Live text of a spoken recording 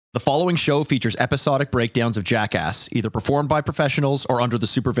The following show features episodic breakdowns of Jackass, either performed by professionals or under the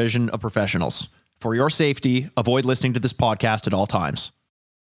supervision of professionals. For your safety, avoid listening to this podcast at all times.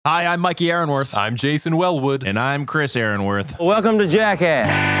 Hi, I'm Mikey Aaronworth. I'm Jason Wellwood. And I'm Chris Aaronworth. Welcome to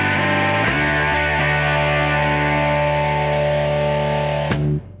Jackass.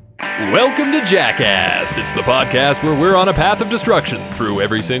 Welcome to Jackass. It's the podcast where we're on a path of destruction through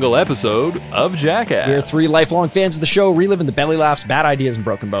every single episode of Jackass. We're three lifelong fans of the show, reliving the belly laughs, bad ideas, and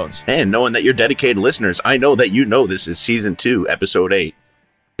broken bones. And knowing that you're dedicated listeners, I know that you know this is season 2, episode 8,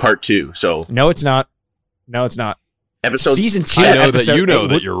 part 2. So No, it's not. No, it's not. episode Season 2. I know episode that you know 8.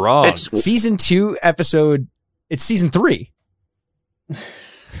 that you're wrong. It's Season 2, episode. It's season 3. That's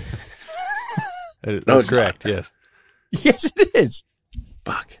No, it's correct, not. yes. Yes, it is.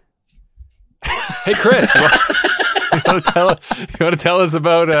 fuck. Hey, Chris, you want to tell us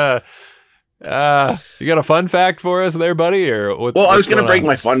about, you got a fun fact for us there, buddy? Or what, Well, I was what's going to going break on?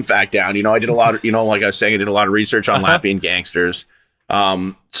 my fun fact down. You know, I did a lot of, like I was saying, I did a lot of research on Latvian gangsters.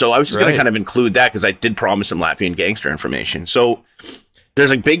 So I was just going Right. to kind of include that because I did promise some Latvian gangster information. So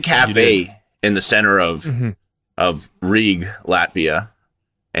there's a big cafe in the center of Riga, Latvia,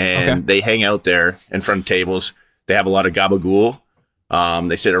 and they hang out there in front of tables. They have a lot of gabagool.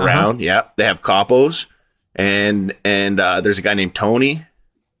 They sit around. Yeah, they have capos, and there's a guy named Tony.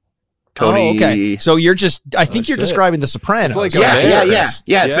 Tony. Oh, okay. So you're just. I think you're shit. describing the Sopranos. It's like Yeah, there. yeah, yeah,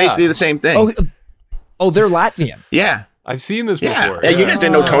 yeah. It's Yeah. basically the same thing. Oh, they're Latvian. Yeah, I've seen this yeah. before. Yeah, you guys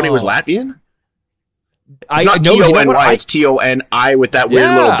didn't know Tony was Oh. Latvian? It's I not know. You know what? Tony. It's Toni with that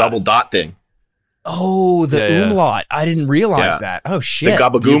weird Yeah. little double dot thing. Oh, the Yeah. umlaut. I didn't realize Yeah. that. Oh The shit. Do you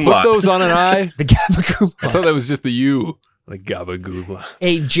gabagool put lot. those on an eye? The gabagool. I thought that was just the U. Like gabagool.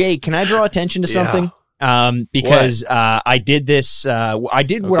 Hey, Jay, can I draw attention to Yeah. something? Because I did this. I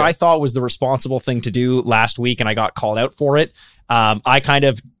did what Okay. I thought was the responsible thing to do last week, and I got called out for it. I kind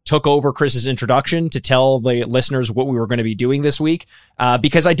of took over Chris's introduction to tell the listeners what we were going to be doing this week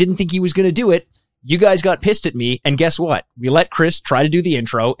because I didn't think he was going to do it. You guys got pissed at me, and guess what? We let Chris try to do the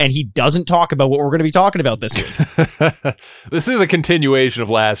intro, and he doesn't talk about what we're going to be talking about this week. This is a continuation of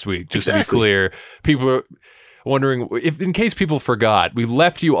last week, just to be Exactly. clear. People are wondering, if in case people forgot, we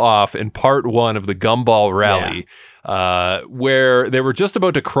left you off in part 1 of the Gumball Rally, where they were just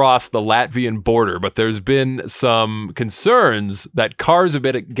about to cross the Latvian border, but there's been some concerns that cars have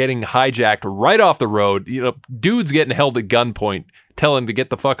been getting hijacked right off the road. You know, dudes getting held at gunpoint, telling to get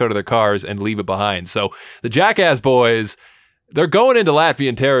the fuck out of their cars and leave it behind. So the Jackass boys, they're going into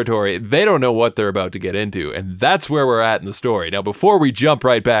Latvian territory. They don't know what they're about to get into. And that's where we're at in the story. Now, before we jump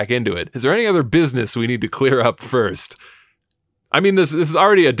right back into it, is there any other business we need to clear up first? I mean, this is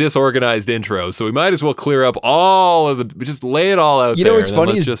already a disorganized intro, so we might as well clear up all of the, just lay it all out You there. know what's and then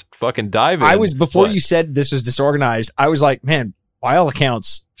funny let's is just fucking dive in. I was, before What? you said this was disorganized, I was like, man, by all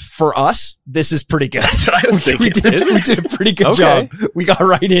accounts, for us, this is pretty good. That's what I was we thinking. Is it? we did a pretty good Okay. job. We got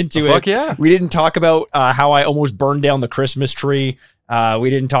right into it. Fuck yeah. We didn't talk about how I almost burned down the Christmas tree. We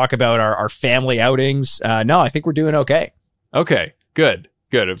didn't talk about our family outings. No, I think we're doing okay. Okay, good.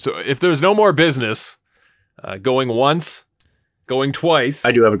 So if there's no more business, going once, going twice,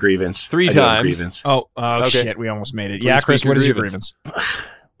 I do have a grievance. Three I do have a times. grievance. Oh, Okay. shit. We almost made it. Please Yeah, Chris, speak what your is your grievance. grievance?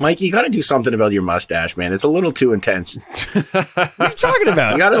 Mike, you got to do something about your mustache, man. It's a little too intense. What are you talking You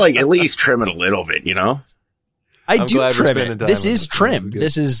about? got to at least trim it a little bit, you know? I I'm do glad we're trim spending it. time This on is this. trim.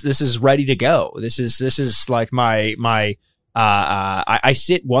 This This is ready to go. This is like my I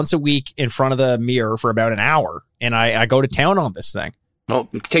sit once a week in front of the mirror for about an hour, and I go to town on this thing. Well,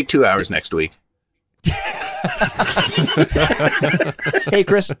 take 2 hours next week. Hey,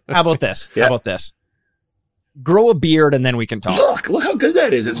 Chris, how about this? Yeah. How about this? Grow a beard, and then we can talk. Look how good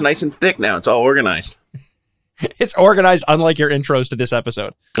that is. It's nice and thick now. It's all organized. It's organized, unlike your intros to this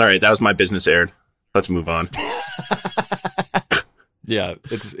episode. All right, that was my business aired. Let's move on. Yeah,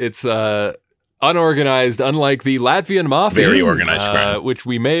 it's unorganized, unlike the Latvian mafia. Very organized crime. which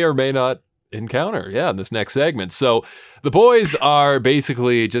we may or may not encounter, in this next segment. So the boys are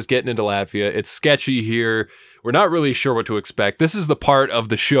basically just getting into Latvia. It's sketchy here. We're not really sure what to expect. This is the part of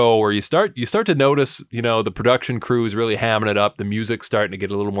the show where you start to notice, the production crew is really hamming it up. The music's starting to get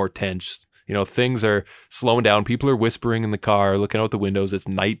a little more tense. Things are slowing down. People are whispering in the car, looking out the windows. It's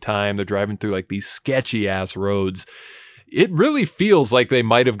nighttime. They're driving through like these sketchy ass roads. it really feels like they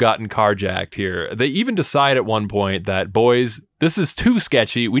might have gotten carjacked here. They even decide at one point that, boys, this is too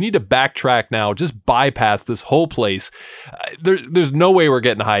sketchy. We need to backtrack now. Just bypass this whole place. There's no way we're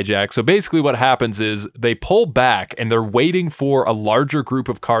getting hijacked. So basically what happens is they pull back and they're waiting for a larger group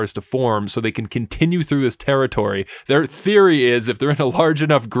of cars to form so they can continue through this territory. Their theory is if they're in a large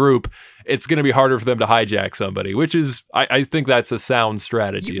enough group, it's going to be harder for them to hijack somebody, which is, I think that's a sound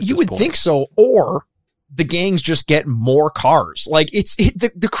strategy. You would think so, or the gangs just get more cars. Like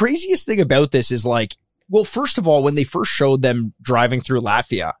the craziest thing about this is like, well, first of all, when they first showed them driving through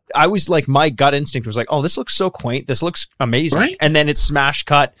Latvia, I was like, my gut instinct was like, oh, this looks so quaint. This looks amazing. Right? And then it's smash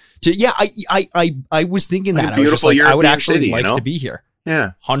cut to, yeah, I was thinking that. I was just like, I would actually city, like to be here.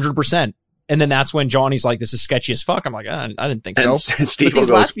 Yeah. 100%. And then that's when Johnny's like, this is sketchy as fuck. I'm like, I didn't think so. And Steve goes,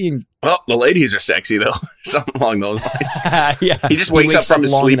 Latvian... well, the ladies are sexy though. Something along those lines. Yeah. He just wakes up from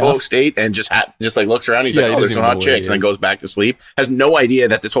his sleepover state and just like looks around. He's like, oh, there's some hot chicks. And then goes back to sleep. Has no idea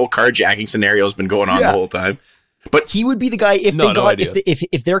that this whole carjacking scenario has been going on the whole time. But he would be the guy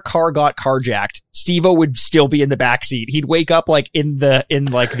if their car got carjacked, Steve-O would still be in the back seat. He'd wake up like in the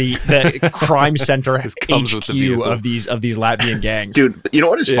crime center HQ of these Latvian gangs. Dude, you know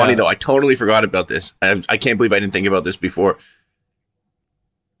what is funny though? I totally forgot about this. I can't believe I didn't think about this before.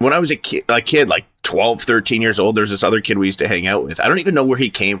 When I was a kid, like 12, 13 years old, there's this other kid we used to hang out with. I don't even know where he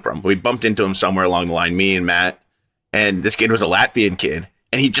came from. We bumped into him somewhere along the line, me and Matt, and this kid was a Latvian kid.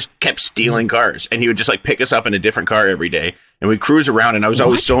 And he just kept stealing cars, and he would just like pick us up in a different car every day, and we'd cruise around. And I was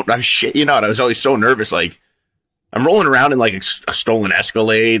always I was always so nervous. Like I'm rolling around in like a stolen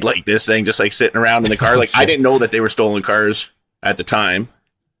Escalade, like this thing, just like sitting around in the car. Like I didn't know that they were stolen cars at the time.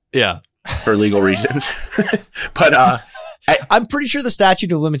 Yeah, for legal reasons. But I'm pretty sure the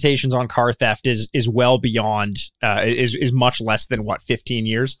statute of limitations on car theft is well beyond is much less than 15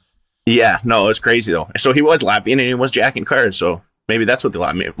 years. Yeah, no, it's crazy though. So he was Latvian and he was jacking cars. So maybe that's what the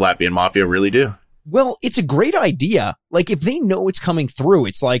Latvian mafia really do. Well, it's a great idea. Like if they know it's coming through,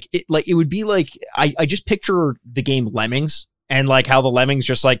 it's like it would be like I just picture the game Lemmings and like how the lemmings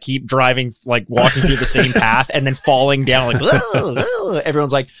just like keep driving, like walking through the same path and then falling down like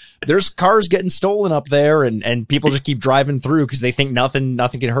everyone's like, there's cars getting stolen up there, and people just keep driving through because they think nothing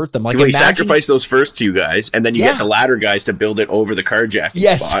can hurt them. Like you sacrifice those first two guys, and then you get the latter guys to build it over the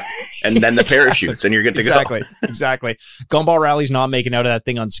carjacking spot, and then the parachutes, and you're good to go. Exactly. Gumball Rally's not making out of that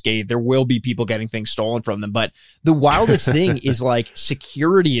thing unscathed. There will be people getting things stolen from them, but the wildest thing is like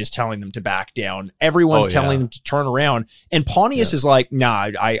security is telling them to back down. Everyone's telling them to turn around, and Pontius is like, nah,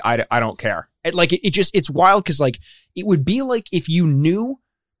 I don't care. It's wild because like it would be like if you knew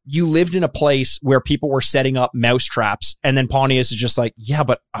you lived in a place where people were setting up mouse traps, and then Pontius is just like, yeah,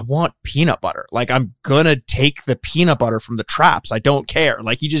 but I want peanut butter. Like I'm gonna take the peanut butter from the traps. I don't care.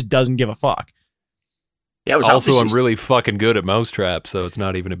 Like he just doesn't give a fuck. Yeah, I'm really fucking good at mousetrap, so it's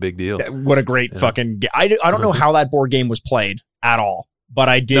not even a big deal. What a great fucking I don't know how that board game was played at all, but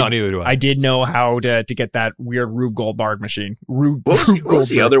I did. No, neither do I. I did know how to get that weird Rube Goldberg machine. What was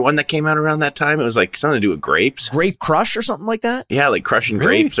the other one that came out around that time? It was like something to do with grapes. Grape Crush or something like that? Yeah, like crushing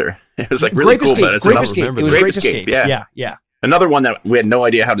grapes, or it was like really Grape cool. Escape. But it's Grape Escape. It was Grape Escape. Yeah. Another one that we had no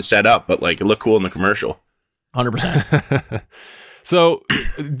idea how to set up, but like it looked cool in the commercial. 100%. So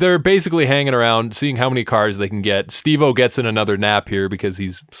they're basically hanging around, seeing how many cars they can get. Steve-O gets in another nap here because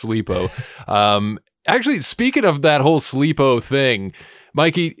he's sleepo. Actually, speaking of that whole sleepo thing,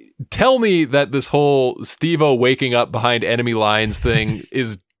 Mikey, tell me that this whole Steve-O waking up behind enemy lines thing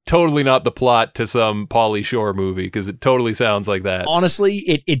is totally not the plot to some Pauly Shore movie, because it totally sounds like that. Honestly,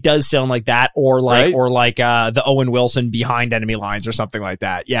 it does sound like that, or like the Owen Wilson behind enemy lines or something like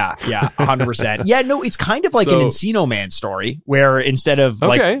that. Yeah, 100%. Yeah, no, it's kind of like an Encino Man story where instead of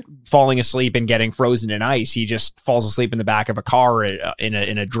like falling asleep and getting frozen in ice, he just falls asleep in the back of a car in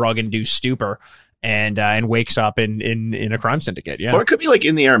a drug-induced stupor. And wakes up in a crime syndicate. Yeah. Or it could be like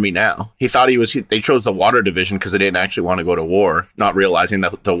in the army now. He thought they chose the water division because they didn't actually want to go to war, not realizing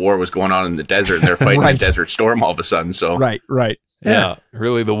that the war was going on in the desert and they're fighting a desert storm all of a sudden. So Right. Yeah,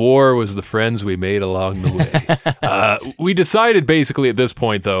 really, the war was the friends we made along the way. We decided basically at this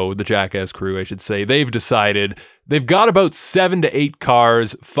point, though, the Jackass crew, I should say, they've decided they've got about 7 to 8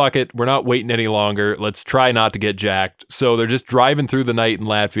 cars. Fuck it, we're not waiting any longer. Let's try not to get jacked. So they're just driving through the night in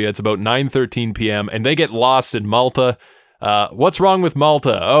Latvia. It's about 9:13 p.m. and they get lost in Malta. What's wrong with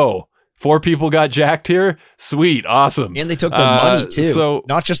Malta? Oh, 4 people got jacked here? Sweet, awesome. And they took their money, too. So,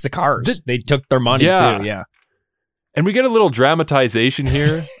 not just the cars. They took their money, too, yeah. And we get a little dramatization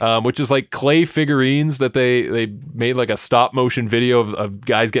here, which is like clay figurines that they made like a stop motion video of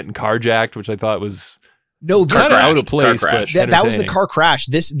guys getting carjacked, which I thought was No, this kind of out of place, Car but crash. that was the entertaining. car crash.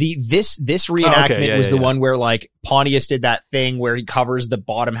 This reenactment was the one where like Pontius did that thing where he covers the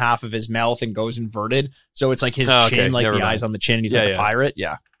bottom half of his mouth and goes inverted. So it's like his chin, like the eyes on the chin, and he's like a pirate.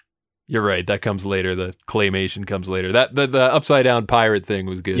 Yeah. You're right. That comes later. The claymation comes later. That the upside down pirate thing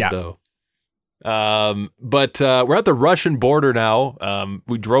was good though. But we're at the Russian border now.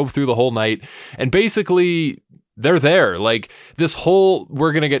 We drove through the whole night, and basically they're there. Like this whole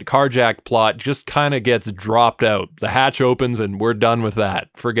we're gonna get carjacked plot just kind of gets dropped out. The hatch opens and we're done with that.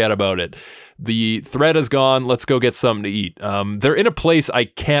 Forget about it. The threat is gone. Let's go get something to eat. They're in a place I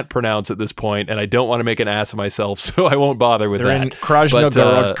can't pronounce at this point, and I don't want to make an ass of myself, so I won't bother with that. They're in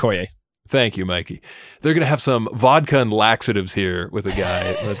Krasnogorodskoye. Thank you, Mikey. They're going to have some vodka and laxatives here with a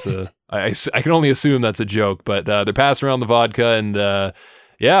guy. That's I can only assume that's a joke, but they're passing around the vodka, and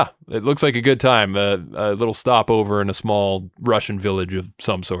yeah, it looks like a good time. A little stopover in a small Russian village of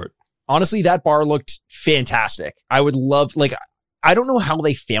some sort. Honestly, that bar looked fantastic. I would love, like, I don't know how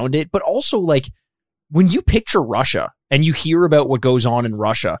they found it, but also, like, when you picture Russia and you hear about what goes on in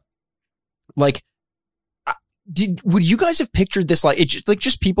Russia, like, would you guys have pictured this like it's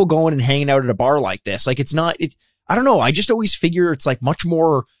just people going and hanging out at a bar like this? Like it's not. I don't know. I just always figure it's like much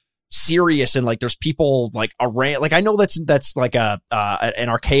more serious and like there's people like around. Like I know that's like an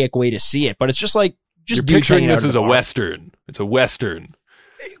archaic way to see it, but it's just like you're picturing this as a Western. It's a Western.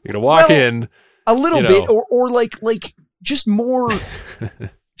 You're gonna walk in a little bit, or like just more,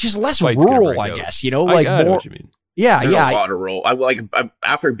 just less rural. I guess like I more. What you mean. Yeah, There's yeah. a lot of role.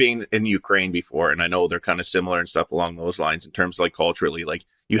 After being in Ukraine before, and I know they're kind of similar and stuff along those lines in terms of like culturally, like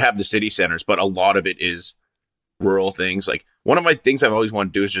you have the city centers, but a lot of it is rural things. Like one of my things I've always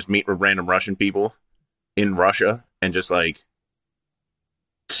wanted to do is just meet with random Russian people in Russia and just like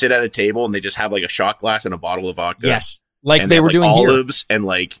sit at a table and they just have like a shot glass and a bottle of vodka. Yes, like and they were like doing olives here. And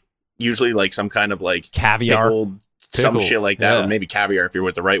like usually like some kind of like caviar, some shit like that, or maybe caviar if you're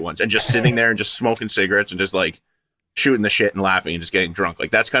with the right ones, and just sitting there and just smoking cigarettes and just like shooting the shit and laughing and just getting drunk. Like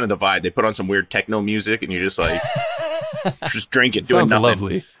that's kind of the vibe. They put on some weird techno music and you're just like just drinking, doing nothing.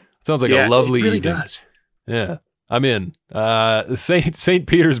 Lovely. Sounds like a lovely it really evening. does. Yeah, I'm in. St.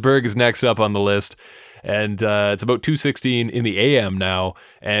 Petersburg is next up on the list, and it's about 2:16 in the AM now,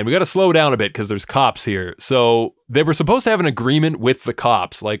 and we got to slow down a bit because there's cops here. So they were supposed to have an agreement with the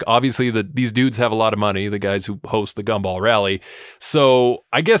cops. Like obviously these dudes have a lot of money, the guys who host the Gumball Rally. So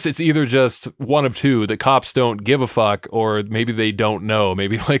I guess it's either just one of two: the cops don't give a fuck, or maybe they don't know.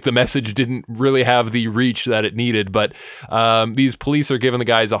 Maybe like the message didn't really have the reach that it needed. But these police are giving the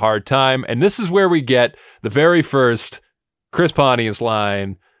guys a hard time, and this is where we get the very first Chris Pontius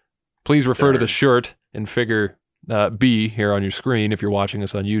line. Please refer to the shirt in figure B here on your screen if you're watching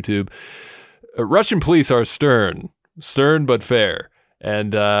us on YouTube. Russian police are stern but fair.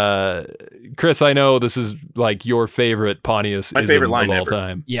 And Chris, I know this is like your favorite Pontius my favorite line of all ever.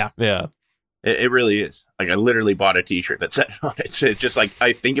 time. Yeah. It really is. Like I literally bought a T-shirt that said on it. It's just like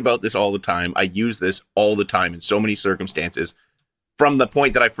I think about this all the time. I use this all the time in so many circumstances. From the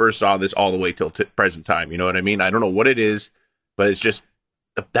point that I first saw this all the way till present time. You know what I mean? I don't know what it is, but it's just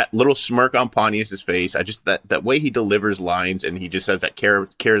that little smirk on Pontius's face. I just that way he delivers lines, and he just has that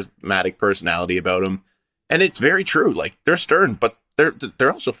charismatic personality about him, and it's very true. Like they're stern, but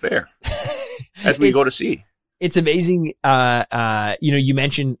they're also fair, as we go to see. It's amazing. You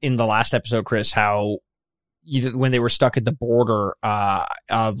mentioned in the last episode, Chris, how when they were stuck at the border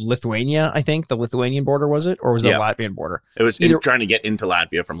of Lithuania, I think the Lithuanian border, was it, or was it the Latvian border? It was trying to get into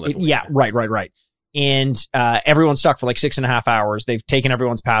Latvia from Lithuania. Yeah, right. And everyone's stuck for like 6.5 hours. They've taken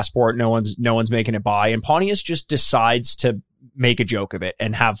everyone's passport. No one's making it by. And Pontius just decides to make a joke of it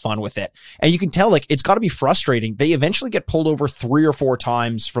and have fun with it. And you can tell like it's got to be frustrating. They eventually get pulled over 3 or 4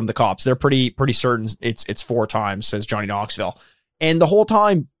 times from the cops. They're pretty certain it's 4 times, says Johnny Knoxville. And the whole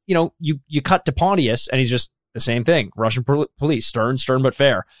time, you cut to Pontius and he's just the same thing. Russian police, stern but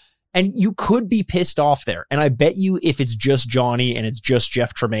fair. And you could be pissed off there. And I bet you if it's just Johnny and it's just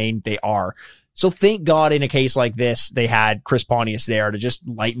Jeff Tremaine, they are. So thank God in a case like this, they had Chris Pontius there to just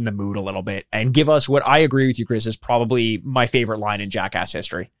lighten the mood a little bit and give us what I agree with you, Chris, is probably my favorite line in Jackass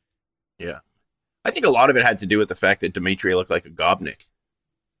history. Yeah. I think a lot of it had to do with the fact that Dimitri looked like a gobnik.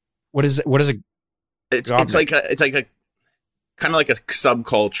 What is a it's like a kind of like a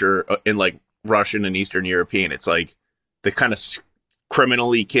subculture in like Russian and Eastern European. It's like the kind of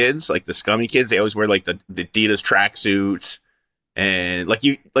criminally kids, like the scummy kids. They always wear like the Adidas tracksuits. And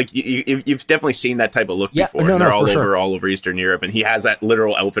you've definitely seen that type of look before. They're all over Eastern Europe, and he has that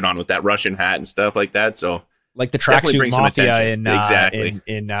literal outfit on with that Russian hat and stuff like that. So like the tracksuit mafia in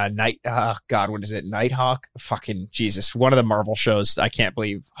Night. God, what is it? Nighthawk? Fucking Jesus! One of the Marvel shows. I can't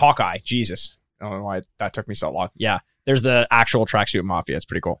believe Hawkeye. Jesus, I don't know why that took me so long. Yeah, there's the actual tracksuit mafia. It's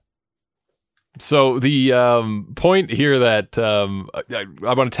pretty cool. So the point here that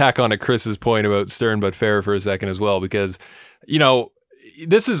I want to tack on to Chris's point about stern but fair for a second as well, because, you know,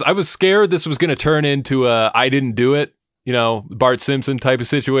 I was scared this was going to turn into a I didn't do it, you know, Bart Simpson type of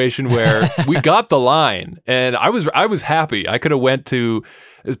situation where we got the line and I was happy. I could have went to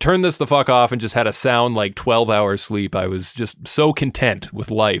turn this the fuck off and just had a sound like 12 hours sleep. I was just so content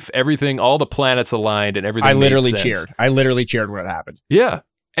with life. Everything, all the planets aligned and everything. I literally cheered when it happened. Yeah.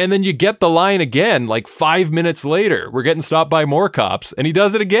 And then you get the line again, like 5 minutes later. We're getting stopped by more cops, and he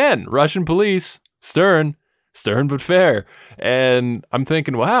does it again. Russian police, stern but fair. And I'm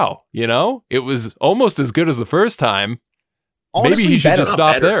thinking, wow, you know, it was almost as good as the first time. Honestly, maybe he should better. just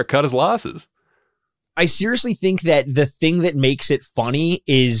stop there, cut his losses. I seriously think that the thing that makes it funny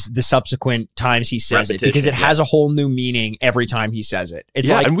is the subsequent times he says it, because it has a whole new meaning every time he says it. It's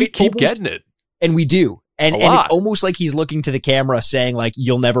like, and we keep getting it. And we do. And it's almost like he's looking to the camera saying, like,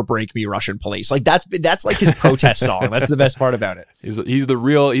 you'll never break me, Russian police. Like that's like his protest song. That's the best part about it. He's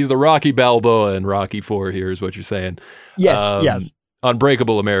the Rocky Balboa in Rocky IV here is what you're saying. Yes.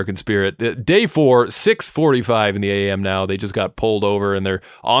 Unbreakable American spirit. Day 4, 6:45 in the AM now. They just got pulled over and they're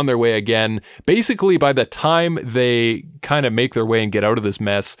on their way again. Basically, by the time they kind of make their way and get out of this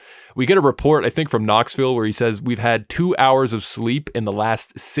mess, we get a report, I think, from Knoxville where he says we've had 2 hours of sleep in the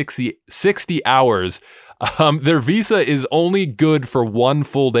last 60 hours. Their visa is only good for 1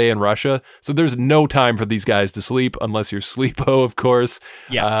 full day in Russia, so there's no time for these guys to sleep unless you're sleepo, of course.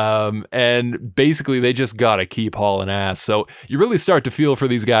 Yeah. And basically, they just gotta keep hauling ass. So you really start to feel for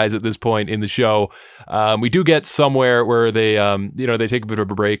these guys at this point in the show. We do get somewhere where they, they take a bit of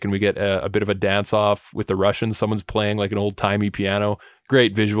a break, and we get a bit of a dance off with the Russians. Someone's playing like an old timey piano.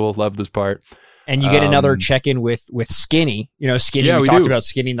 Great visual. Love this part. And you get another check-in with Skinny. You know, Skinny, we talked about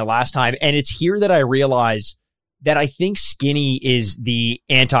Skinny the last time. And it's here that I realize that I think Skinny is the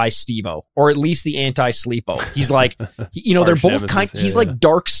anti-Steve-O, or at least the anti-Sleepo. He's like, they're both he's like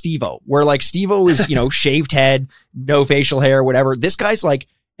dark Steve-O, where like Steve-O is, shaved head, no facial hair, whatever. This guy's like,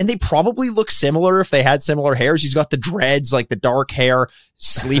 and they probably look similar if they had similar hairs. He's got the dreads, like the dark hair.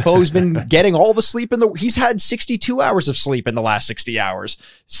 Sleepo's been getting all the sleep he's had 62 hours of sleep in the last 60 hours.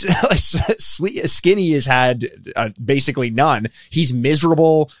 Skinny has had basically none. He's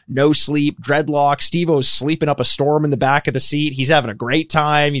miserable, no sleep, dreadlock. Steve-O's sleeping up a storm in the back of the seat. He's having a great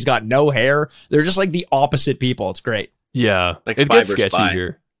time. He's got no hair. They're just like the opposite people. It's great. Yeah. Like it gets sketchy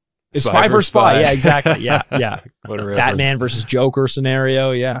here. It's Spy vs. Spy. Yeah, exactly. Yeah. Batman versus Joker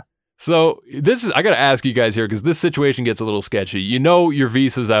scenario. Yeah. So I got to ask you guys here, because this situation gets a little sketchy. You know, your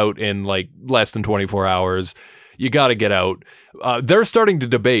visa's out in like less than 24 hours. You got to get out. They're starting to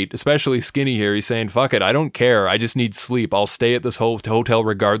debate, especially Skinny here. He's saying, fuck it, I don't care. I just need sleep. I'll stay at this hotel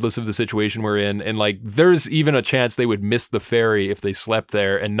regardless of the situation we're in. And like, there's even a chance they would miss the ferry if they slept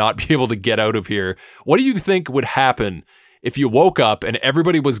there and not be able to get out of here. What do you think would happen if you woke up and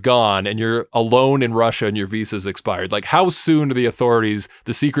everybody was gone and you're alone in Russia and your visa's expired? Like, how soon do the authorities,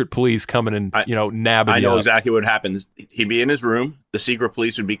 the secret police, come in and, nabbing you I know up? exactly what happens. He'd be in his room. The secret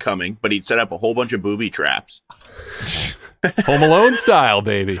police would be coming, but he'd set up a whole bunch of booby traps. Home Alone style,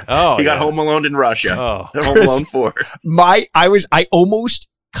 baby. Oh, he got Home Alone in Russia. Oh. Home Alone 4. I almost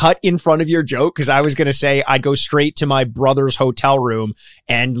cut in front of your joke, because I was going to say I'd go straight to my brother's hotel room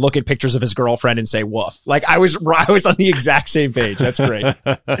and look at pictures of his girlfriend and say woof. Like I was on the exact same page. That's great.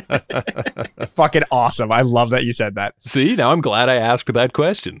 Fucking awesome. I love that you said that. See, now I'm glad I asked that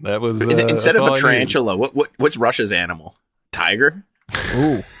question. That was instead of a tarantula, what's Russia's animal? Tiger?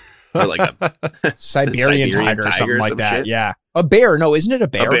 Ooh. Or like a Siberian tiger or something like that. Shit? Yeah. A bear. No, isn't it a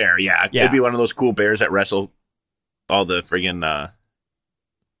bear? A bear, yeah. It'd be one of those cool bears that wrestle all the friggin'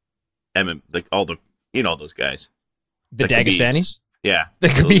 all the, those guys. The Dagestanis? Yeah. The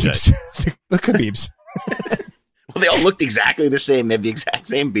Khabibs. The Khabibs. Well, they all looked exactly the same. They have the exact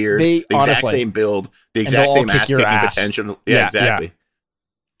same beard, the exact same build, the exact same ass-kicking potential. Yeah, exactly. Yeah.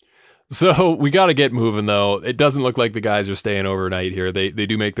 So we got to get moving, though. It doesn't look like the guys are staying overnight here. They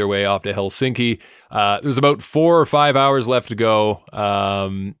do make their way off to Helsinki. There's about 4 or 5 hours left to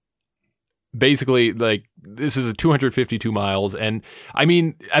go. Basically, like, this is 252 miles. And I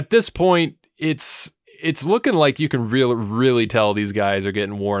mean, at this point, it's looking like you can really tell these guys are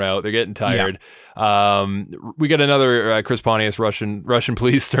getting worn out. They're getting tired. Yeah. We got another Chris Pontius Russian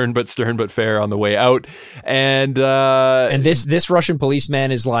police stern but fair on the way out. And this Russian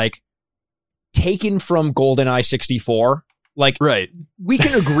policeman is like taken from GoldenEye 64. Like, Right. we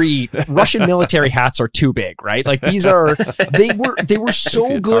can agree Russian military hats are too big, right? Like these are, they were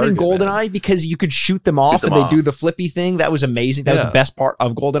so good in GoldenEye because you could shoot them off and they do the flippy thing. That was amazing. That was the best part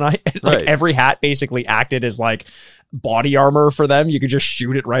of GoldenEye. Like every hat basically acted as like body armor for them. You could just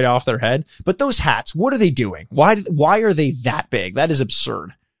shoot it right off their head. But those hats, what are they doing? Why are they that big? That is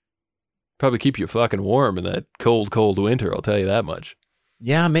absurd. Probably keep you fucking warm in that cold winter, I'll tell you that much.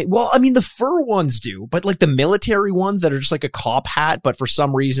 Yeah, well, I mean, the fur ones do, but like the military ones that are just like a cop hat, but for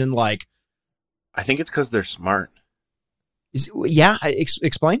some reason, like... I think it's because they're smart.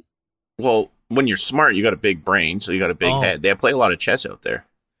 Explain? Well, when you're smart, you got a big brain, so you got a big head. They play a lot of chess out there.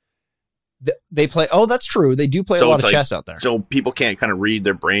 They play... Oh, that's true. They do play a lot of chess out there. So people can't kind of read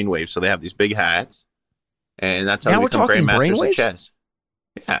their brainwaves, so they have these big hats, and that's how now they become grandmasters of chess.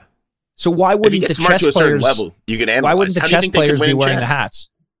 Yeah. So why wouldn't the chess players? Level, you can analyze. Why wouldn't the chess players be wearing the hats?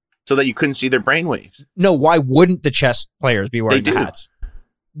 So that you couldn't see their brainwaves. No, why wouldn't the chess players be wearing the hats?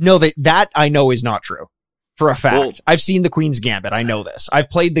 No, that I know is not true. For a fact. Well, I've seen the Queen's Gambit. I know this. I've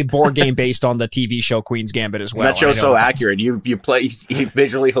played the board game based on the TV show Queen's Gambit as well. That show's so accurate. You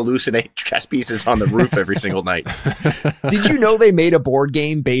visually hallucinate chess pieces on the roof every single night. Did you know they made a board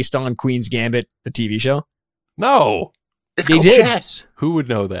game based on Queen's Gambit, the TV show? No. It's called chess. Who would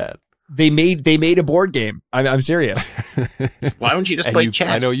know that? They made a board game. I'm serious. Why don't you just play chess?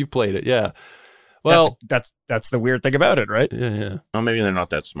 I know you've played it. Yeah. Well, that's the weird thing about it, right? Yeah. Well, maybe they're not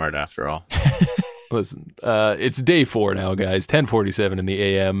that smart after all. Listen, it's day 4 now, guys. 10:47 in the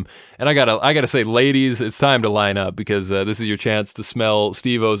AM, and I gotta say, ladies, it's time to line up because this is your chance to smell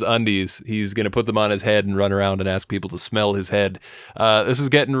Steve-O's undies. He's gonna put them on his head and run around and ask people to smell his head. This is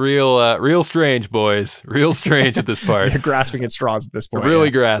getting real strange, boys. Real strange at this part. They're grasping at straws at this point.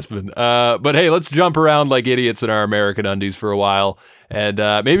 Really grasping. But hey, let's jump around like idiots in our American undies for a while. And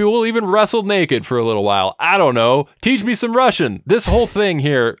maybe we'll even wrestle naked for a little while. I don't know. Teach me some Russian. This whole thing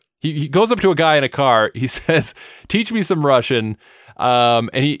here. He goes up to a guy in a car. He says, "Teach me some Russian." And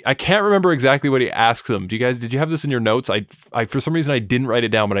I can't remember exactly what he asks him. Did you have this in your notes? I for some reason I didn't write it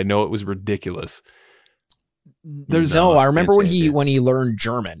down, but I know it was ridiculous. I remember when he learned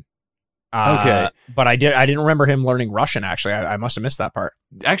German. Okay, but I didn't remember him learning Russian. Actually, I must have missed that part.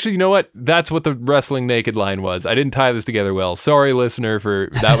 Actually, you know what? That's what the wrestling naked line was. I didn't tie this together well. Sorry, listener, for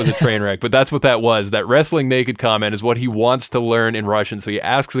that was a train wreck. But that's what that was. That wrestling naked comment is what he wants to learn in Russian. So he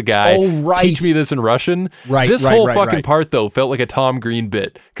asks the guy, "Teach me this in Russian." Right. This whole fucking part though felt like a Tom Green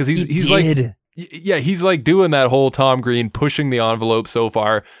bit because he's like, yeah, he's like doing that whole Tom Green pushing the envelope so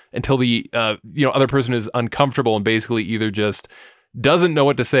far until the other person is uncomfortable and basically either just doesn't know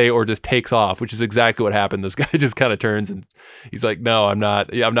what to say or just takes off, which is exactly what happened. This guy just kind of turns and he's like, "No, I'm not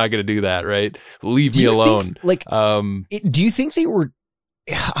going to do that. Right? Leave me alone." Do you think they were?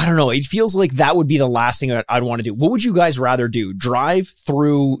 I don't know. It feels like that would be the last thing that I'd want to do. What would you guys rather do? Drive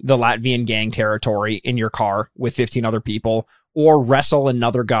through the Latvian gang territory in your car with 15 other people, or wrestle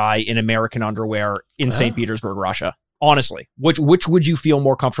another guy in American underwear in St. Petersburg, Russia? Honestly, which would you feel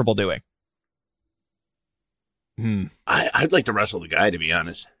more comfortable doing? I'd like to wrestle the guy, to be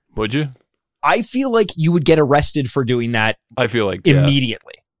honest. Would you? I feel like you would get arrested for doing that. I feel like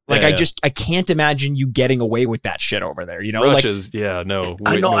immediately. Like I can't imagine you getting away with that shit over there. You know, Russia's, no.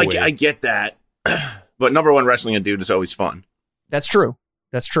 I know, I get that, but number one, wrestling a dude is always fun. That's true.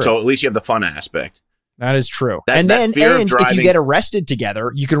 So at least you have the fun aspect. That is true. And if you get arrested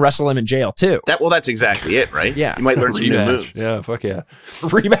together, you can wrestle him in jail too. That's exactly it, right? Yeah. You might learn some new moves. Yeah, fuck yeah. The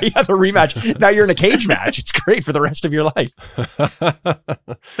rematch. Now you're in a cage match. It's great for the rest of your life.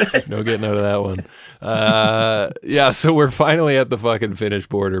 No getting out of that one. So we're finally at the fucking Finnish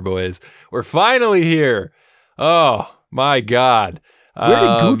border, boys. We're finally here. Oh, my God. Where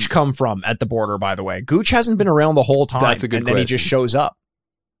did Gooch come from at the border, by the way? Gooch hasn't been around the whole time. That's a good question. Then he just shows up.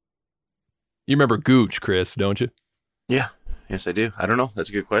 You remember Gooch, Chris, don't you? Yeah. Yes, I do. I don't know. That's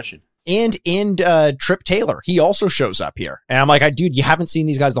a good question. And Trip Taylor, he also shows up here. And I'm like, dude, you haven't seen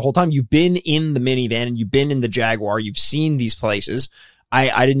these guys the whole time. You've been in the minivan and you've been in the Jaguar. You've seen these places.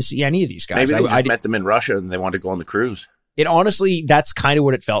 I didn't see any of these guys. Maybe I met them in Russia and they wanted to go on the cruise. It honestly, that's kind of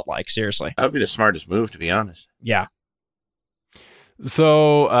what it felt like. Seriously. That would be the smartest move, to be honest. Yeah.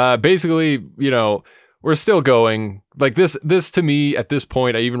 So basically, we're still going like this to me at this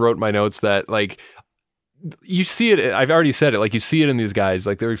point. I even wrote in my notes that like you see it. I've already said it. Like, you see it in these guys.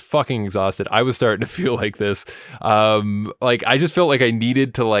 Like, they're fucking exhausted. I was starting to feel like this. Like, I just felt like I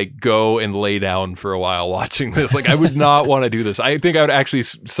needed to like go and lay down for a while watching this. Like, I would not want to do this. I think I would actually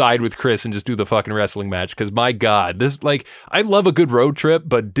side with Chris and just do the fucking wrestling match, because my God, this, like, I love a good road trip,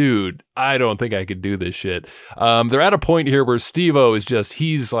 but dude, I don't think I could do this shit. They're at a point here where Steve-O is just,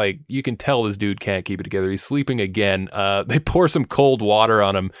 he's like, you can tell this dude can't keep it together. He's sleeping again. They pour some cold water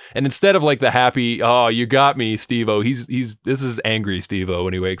on him, and instead of like the happy, oh, you got me, Steve-O, this is angry Steve-O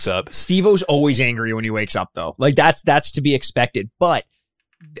when he wakes up. Steve-O's always angry when he wakes up, though. Like, that's to be expected. But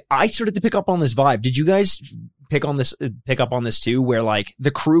I started to pick up on this vibe. Did you guys pick up on this too, where like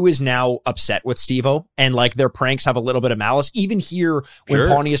the crew is now upset with Steve-O, and like their pranks have a little bit of malice? Even here, when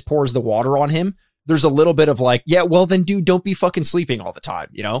Pontius pours the water on him, there's a little bit of like, yeah, well then, dude, don't be fucking sleeping all the time,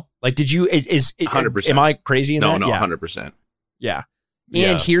 you know? Like, did you, is 100%. Am I crazy in that? No, 100%. Yeah.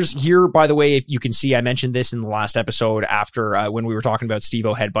 And here, by the way, if you can see, I mentioned this in the last episode after when we were talking about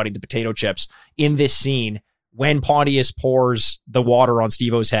Steve-O headbutting the potato chips. In this scene, when Pontius pours the water on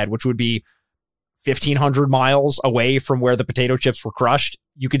Steve-O's head, which would be 1,500 miles away from where the potato chips were crushed,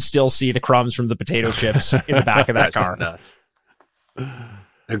 you could still see the crumbs from the potato chips in the back of that car. Nuts.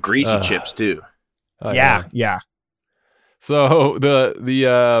 They're greasy chips too. Yeah. So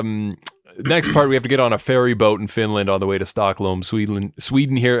the next part, we have to get on a ferry boat in Finland on the way to Stockholm,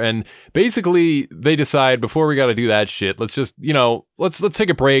 Sweden here, and basically they decide, before we got to do that shit, let's just, let's take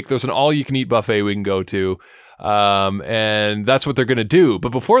a break. There's an all-you-can-eat buffet we can go to. And that's what they're going to do.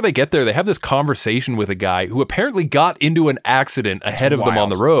 But before they get there, they have this conversation with a guy who apparently got into an accident ahead of them on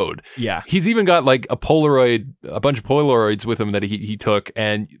the road. Yeah. He's even got like a bunch of Polaroids with him that he took.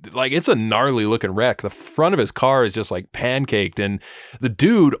 And like, it's a gnarly looking wreck. The front of his car is just like pancaked. And the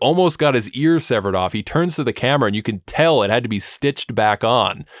dude almost got his ear severed off. He turns to the camera and you can tell it had to be stitched back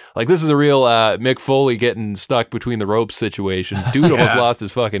on. Like, this is a real Mick Foley getting stuck between the ropes situation. Dude almost lost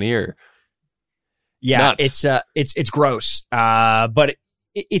his fucking ear. Yeah, Nuts. it's gross. But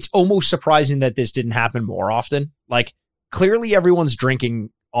it's almost surprising that this didn't happen more often. Like, clearly everyone's drinking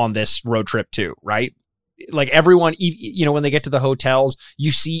on this road trip too, right? Like, everyone, when they get to the hotels,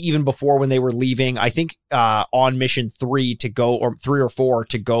 you see, even before when they were leaving, I think on mission 3 to go, or 3 or 4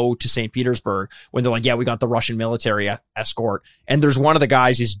 to go to St. Petersburg, when they're like, yeah, we got the Russian military escort. And there's one of the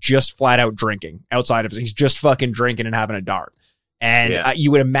guys is just flat out drinking outside of it. He's just fucking drinking and having a dart. And you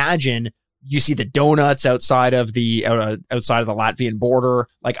would imagine, you see the donuts outside of the Latvian border.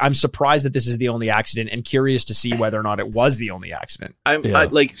 Like, I'm surprised that this is the only accident, and curious to see whether or not it was the only accident.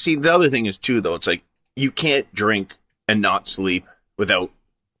 See, the other thing is too, though, it's like, you can't drink and not sleep without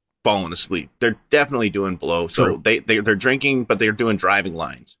falling asleep. They're definitely doing blow. So they're drinking, but they're doing driving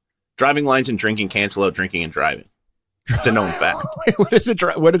lines. Driving lines and drinking cancel out drinking and driving. It's a known fact. What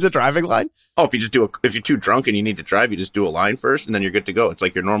is a driving line? Oh, if you're too drunk and you need to drive, you just do a line first, and then you're good to go. It's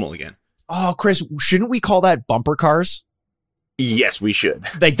like you're normal again. Oh, Chris, shouldn't we call that bumper cars? Yes, we should.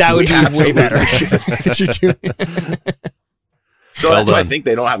 Like, that would be way better. So that's why I think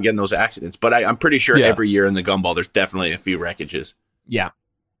they don't have getting those accidents. But I'm pretty sure every year in the Gumball, there's definitely a few wreckages. Yeah.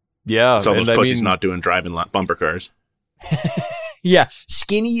 Yeah. So those pussies not doing driving bumper cars. Yeah.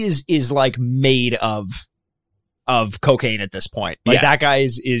 Skinny is like made of cocaine at this point. Like, that guy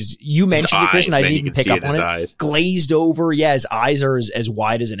is you mentioned it, Chris, and I didn't even pick up on it. Eyes. Glazed over. Yeah, his eyes are as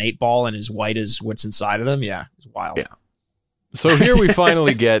wide as an 8-ball and as white as what's inside of them. Yeah, it's wild. Yeah. So here we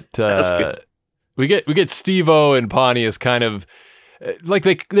finally get we get Steve-O and Pontius kind of like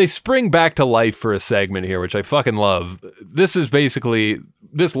they spring back to life for a segment here, which I fucking love. This is basically,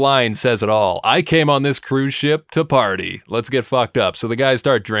 this line says it all. I came on this cruise ship to party. Let's get fucked up. So the guys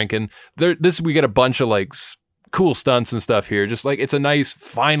start drinking. We get a bunch of like cool stunts and stuff here. Just like, it's a nice,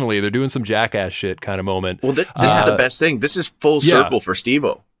 finally, they're doing some jackass shit kind of moment. Well, this is the best thing. This is full circle for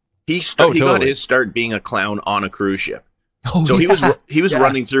Steve-O. He got his start being a clown on a cruise ship. So he was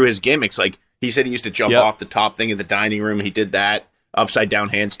running through his gimmicks. Like, he said he used to jump off the top thing of the dining room. He did that. Upside down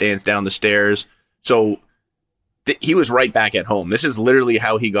handstands down the stairs. So he was right back at home. This is literally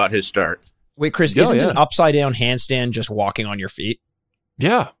how he got his start. Wait, Chris, isn't an upside down handstand just walking on your feet?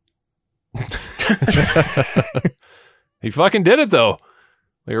 Yeah. He fucking did it though,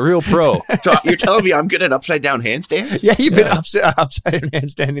 like a real pro. So you're telling me I'm good at upside down handstands? Yeah, you've been upside down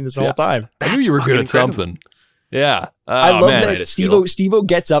handstanding this whole time. I knew you were good at something. Yeah, I love that Steve-O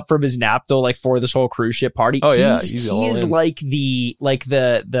gets up from his nap though, like for this whole cruise ship party. Oh he is like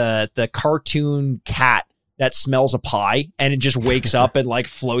the cartoon cat that smells a pie and it just wakes up and like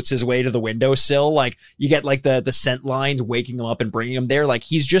floats his way to the windowsill. Like, you get like the scent lines waking him up and bringing him there. Like,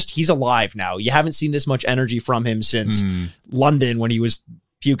 he's alive now. You haven't seen this much energy from him since London, when he was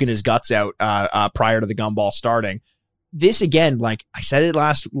puking his guts out prior to the gumball starting. This again, like I said it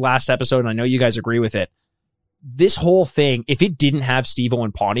last episode, and I know you guys agree with it. This whole thing, if it didn't have Steve-O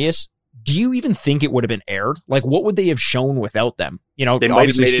and Pontius, do you even think it would have been aired? Like, what would they have shown without them? You know, they might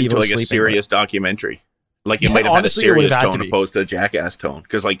have made it into like a serious documentary. Like it might have had a serious tone opposed to a Jackass tone.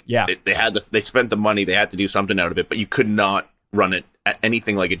 Because like they spent the money, they had to do something out of it, but you could not run it at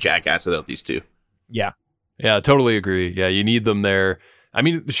anything like a Jackass without these two. Yeah. Yeah, totally agree. Yeah, you need them there. I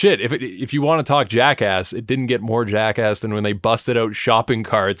mean, shit, if you want to talk Jackass, it didn't get more Jackass than when they busted out shopping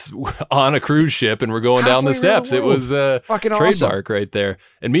carts on a cruise ship and were going down the steps. It was fucking trademark awesome. Right there.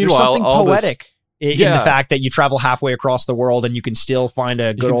 And meanwhile, there's something poetic in the fact that you travel halfway across the world and you can still find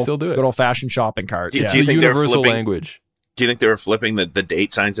a good old fashioned shopping cart. Do you think universal language? Do you think they were flipping the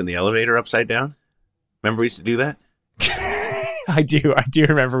date signs in the elevator upside down? Remember we used to do that? I do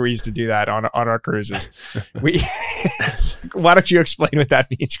remember we used to do that on our cruises. Why don't you explain what that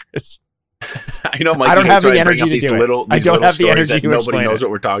means, Chris? I know, Mike. I don't have the energy to do it. I don't have the energy to explain it. Nobody knows what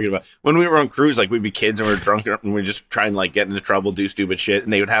we're talking about. When we were on cruise, like we'd be kids and we were drunk and we'd just try and like get into trouble, do stupid shit,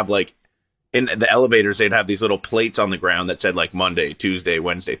 and they would have like in the elevators, they'd have these little plates on the ground that said like Monday, Tuesday,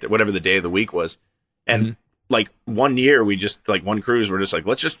 Wednesday, whatever the day of the week was. And like one year, we just like one cruise, we're just like,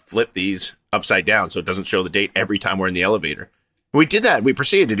 let's just flip these upside down so it doesn't show the date every time we're in the elevator. We did that. We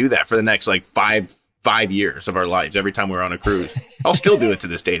proceeded to do that for the next like five years of our lives. Every time we're on a cruise, I'll still do it to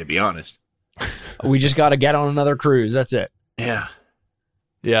this day, to be honest. We just got to get on another cruise. That's it. Yeah.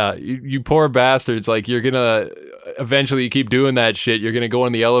 Yeah. You poor bastards. Like you're going to eventually keep doing that shit. You're going to go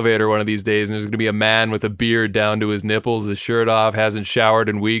in the elevator one of these days and there's going to be a man with a beard down to his nipples, his shirt off, hasn't showered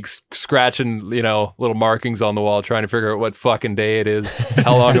in weeks, scratching, little markings on the wall, trying to figure out what fucking day it is.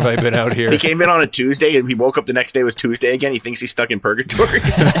 How long have I been out here? He came in on a Tuesday and he woke up the next day was Tuesday again. He thinks he's stuck in purgatory.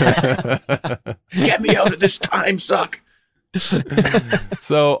 Get me out of this time suck.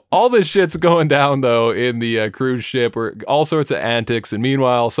 So all this shit's going down though in the cruise ship, where all sorts of antics, and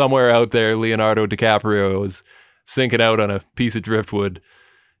meanwhile somewhere out there Leonardo DiCaprio is sinking out on a piece of driftwood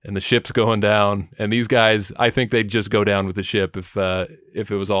and the ship's going down, and these guys, I think they'd just go down with the ship if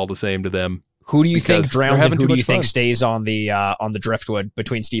it was all the same to them. Who do you think drowns and who do you think stays on the driftwood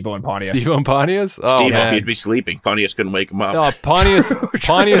between Steve-O and Pontius? Steve-O and Pontius? Oh, Steve-O, he'd be sleeping. Pontius couldn't wake him up. No, Pontius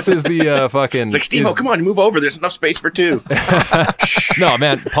is the fucking... It's like, Steve-O, come on, move over. There's enough space for two. No,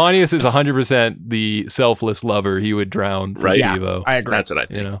 man, Pontius is 100% the selfless lover. He would drown for Steve-O. Yeah, I agree. That's what I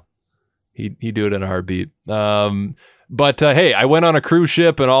think. He'd do it in a heartbeat. But hey, I went on a cruise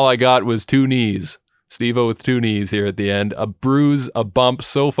ship and all I got was 2 knees. Steve-O with 2 knees here at the end. A bruise, a bump,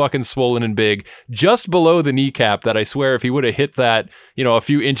 so fucking swollen and big, just below the kneecap that I swear if he would have hit that, a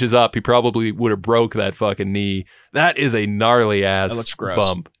few inches up, he probably would have broke that fucking knee. That is a gnarly ass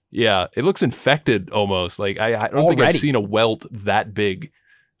bump. Yeah, it looks infected almost. Like I don't think I've seen a welt that big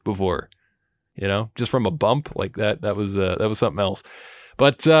before. Just from a bump like that. That was something else.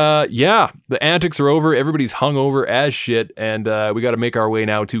 But the antics are over. Everybody's hungover as shit, and we got to make our way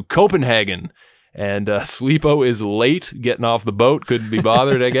now to Copenhagen. And Sleepo is late getting off the boat. Couldn't be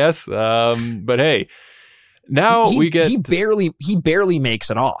bothered, I guess. But hey, now we get he barely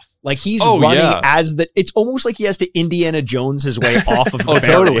makes it off. Like he's running as it's almost like he has to Indiana Jones his way off of the ferry.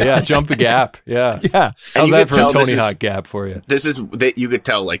 Totally, yeah. Jump the gap. Yeah. Yeah. How's that for a Tony Hawk gap for you? This is that you could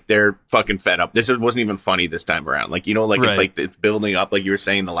tell like they're fucking fed up. This wasn't even funny this time around. Like, It's like it's building up like you were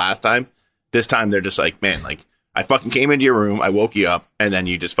saying the last time. This time they're just like, man, like I fucking came into your room, I woke you up, and then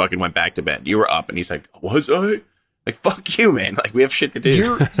you just fucking went back to bed. You were up, and he's like, was I? Like, fuck you, man. Like, we have shit to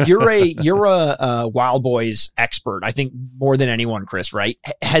do. You're a Wild Boys expert, I think, more than anyone, Chris, right?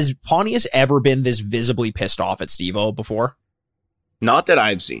 Has Pontius ever been this visibly pissed off at Steve-O before? Not that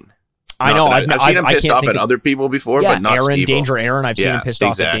I've seen. I know. I've seen him pissed off at other people before, but not Aaron, Steve-O. Danger Aaron. I've seen him pissed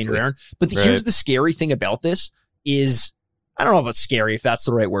off at Danger Aaron. But here's the scary thing about this is... I don't know about scary, if that's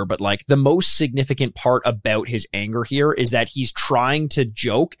the right word, but like the most significant part about his anger here is that he's trying to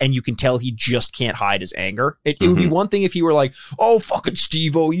joke and you can tell he just can't hide his anger. It would be one thing if you were like, oh, fucking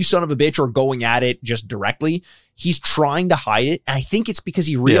Steve-O, you son of a bitch, or going at it just directly. He's trying to hide it. And I think it's because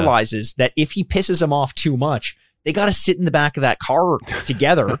he realizes that if he pisses him off too much, they got to sit in the back of that car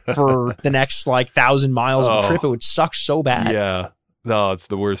together for the next 1,000 miles of the trip. It would suck so bad. Yeah. No, it's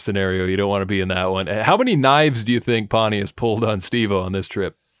the worst scenario. You don't want to be in that one. How many knives do you think Pontius pulled on Steve-O on this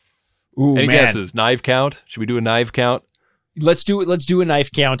trip? Ooh, Any guesses? Knife count? Should we do a knife count? Let's do it. Let's do a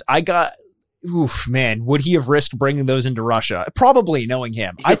knife count. Would he have risked bringing those into Russia? Probably, knowing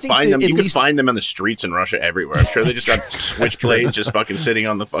him. I think you could find them in the streets in Russia everywhere. I'm sure they just got switchblades just fucking sitting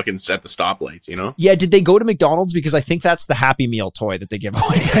on the fucking at the stoplights, Yeah, did they go to McDonald's? Because I think that's the Happy Meal toy that they give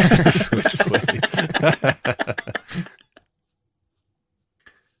away. Switchblade.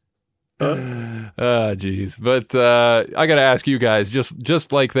 Geez. But I got to ask you guys,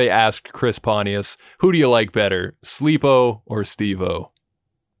 just like they asked Chris Pontius, who do you like better, Sleepo or Steve-O?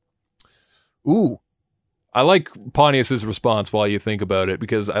 Ooh. I like Pontius's response while you think about it,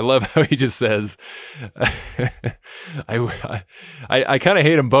 because I love how he just says, I kind of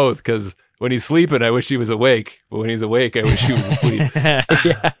hate them both, because when he's sleeping, I wish he was awake. But when he's awake, I wish he was asleep.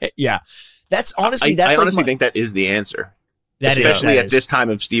 Yeah. That's honestly, I honestly think that is the answer. Especially at this time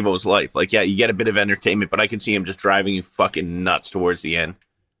of Steve-O's life. Like, yeah, you get a bit of entertainment, but I can see him just driving you fucking nuts towards the end.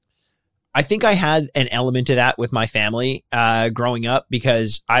 I think I had an element of that with my family growing up,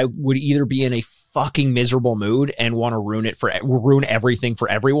 because I would either be in a fucking miserable mood and want to ruin everything for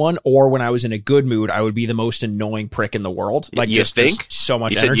everyone, or when I was in a good mood, I would be the most annoying prick in the world. Like, just so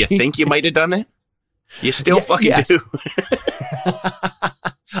much energy. You think you might have done it? You still do.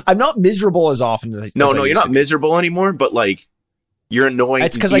 I'm not miserable as often as No, you're not miserable anymore, but like, you're annoying.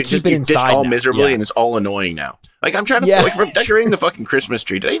 It's because I keep it inside. It's all miserably, and it's all annoying now. Like, I'm trying to like, from decorating the fucking Christmas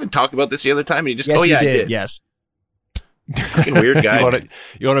tree. Did I even talk about this the other time? And you just I did. Yes. Fucking weird guy.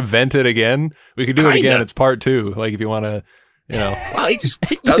 You want to vent it again? We could do it again. It's part 2. Like, if you want to, Well, he just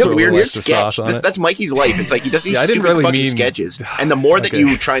does a weird sketch. That's Mikey's life. It's like he does these stupid fucking sketches, and the more that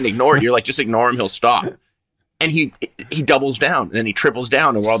you try and ignore it, you're like, just ignore him. He'll stop. And he doubles down, and then he triples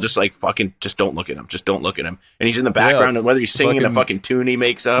down, and we're all just like, fucking, just don't look at him. Just don't look at him. And he's in the background, and whether he's singing a fucking tune he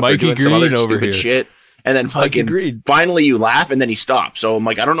makes up Mikey or doing Green some other over stupid here. shit. And then fucking finally you laugh, and then he stops. So I'm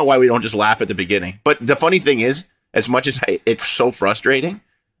like, I don't know why we don't just laugh at the beginning. But the funny thing is, as much as it's so frustrating,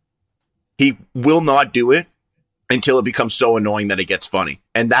 he will not do it until it becomes so annoying that it gets funny.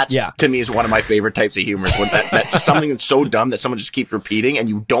 And that's, to me, is one of my favorite types of humor. Is when that's something that's so dumb that someone just keeps repeating, and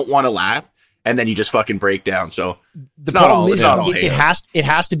you don't want to laugh. And then you just fucking break down. So the problem is it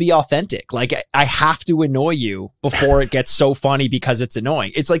has to be authentic. Like, I have to annoy you before it gets so funny because it's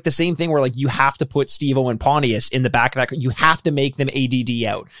annoying. It's like the same thing where, like, you have to put Steve-O and Pontius in the back of that. You have to make them ADD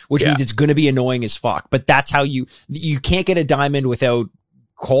out, which means it's going to be annoying as fuck. But that's how you can't get a diamond without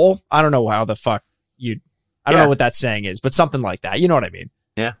coal. I don't know how the fuck I don't know what that saying is, but something like that. You know what I mean?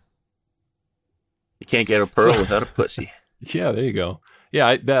 Yeah. You can't get a pearl without a pussy. Yeah, there you go.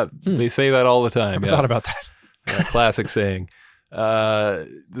 Yeah, they say that all the time. I thought about that. Yeah, classic saying.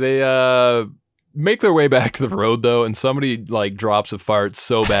 They make their way back to the road, though, and somebody like drops a fart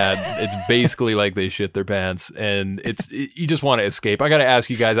so bad it's basically like they shit their pants, and you just want to escape. I got to ask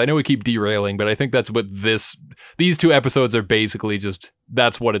you guys. I know we keep derailing, but I think that's what these 2 episodes are basically just.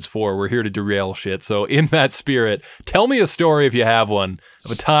 That's what it's for. We're here to derail shit. So in that spirit, tell me a story if you have one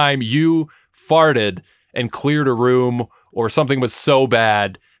of a time you farted and cleared a room, or something was so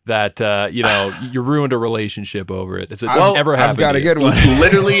bad that you ruined a relationship over it. Has it ever happened? I've got a good one.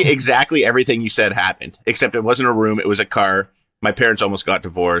 Literally exactly everything you said happened, except it wasn't a room, it was a car. My parents almost got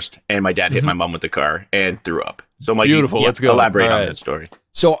divorced, and my dad hit my mom with the car and threw up. So Mike, beautiful. Let's go. Elaborate on that story.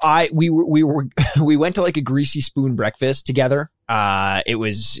 So we went to like a Greasy Spoon breakfast together. It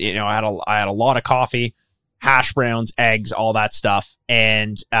was, I had a lot of coffee, hash browns, eggs, all that stuff,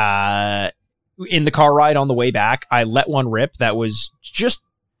 and in the car ride on the way back, I let one rip that was just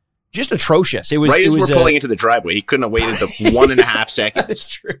atrocious. It was right as we're pulling into the driveway. He couldn't have waited the 1.5 seconds. That's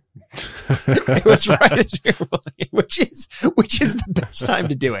true. It was right as we were pulling, which is the best time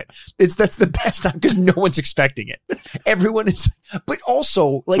to do it. That's the best time because no one's expecting it. Everyone is, but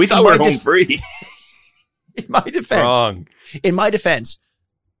also like we thought we were home free. In my defense,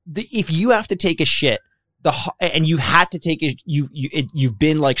 if you have to take a shit. And you've had to take you've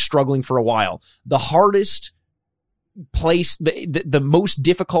been like struggling for a while. The hardest place, the most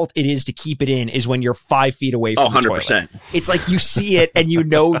difficult it is to keep it in is when you're 5 feet away from the 100%. toilet. It's like you see it and you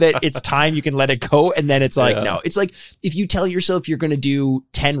know that it's time you can let it go, and then it's like no. It's like if you tell yourself you're going to do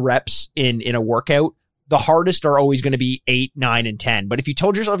 10 reps in a workout, the hardest are always going to be 8, 9, and 10. But if you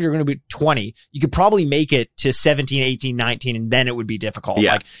told yourself you're going to be 20, you could probably make it to 17, 18, 19, and then it would be difficult.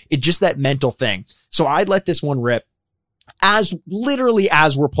 Yeah. Like it's just that mental thing. So I'd let this one rip literally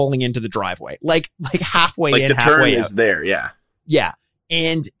as we're pulling into the driveway, like halfway in, the halfway turn out. is there. Yeah. Yeah.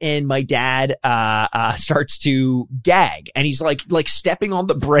 And my dad starts to gag, and he's like stepping on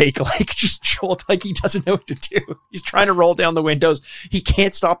the brake, like just jolt, like he doesn't know what to do. He's trying to roll down the windows. He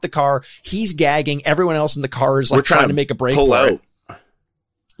can't stop the car. He's gagging. Everyone else in the car is like trying to make a break for it.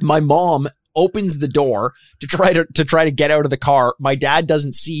 My mom opens the door to try to get out of the car. My dad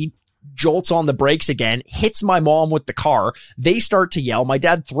doesn't see, jolts on the brakes again, hits my mom with the car. They start to yell. My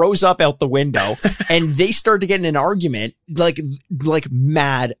dad throws up out the window and they start to get in an argument, like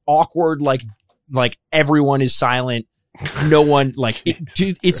mad, awkward, like everyone is silent. no one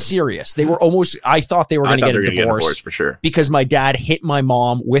dude, it's serious. They were almost. I thought they were going to get a divorce for sure because my dad hit my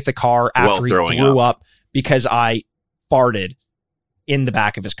mom with a car after he threw up because I farted in the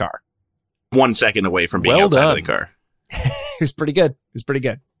back of his car. 1 second away from being outside of the car. It was pretty good.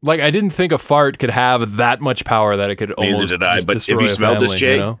 Like, I didn't think a fart could have that much power that it could almost. Neither did I. But if you smelled this,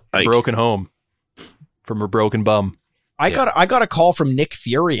 Jay, a broken home from a broken bum. I got a call from Nick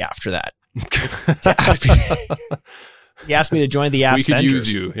Fury after that. He asked me to join the Ass Vengers. We could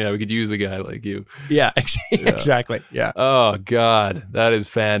use you. Yeah, we could use a guy like you. Yeah, exactly. Yeah. Oh, God. That is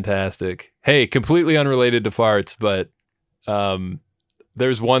fantastic. Hey, completely unrelated to farts, but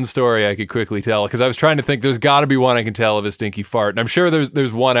there's one story I could quickly tell because I was trying to think there's got to be one I can tell of a stinky fart. And I'm sure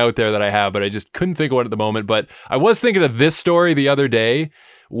there's one out there that I have, but I just couldn't think of one at the moment. But I was thinking of this story the other day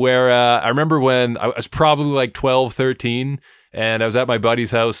where I remember when I was probably like 12, 13, and I was at my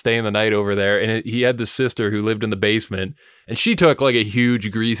buddy's house staying the night over there, and he had this sister who lived in the basement, and she took like a huge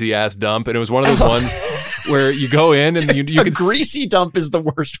greasy ass dump, and it was one of those ones where you go in and you can greasy dump is the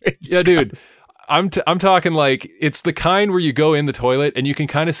worst way. Yeah, dude. I'm talking like it's the kind where you go in the toilet and you can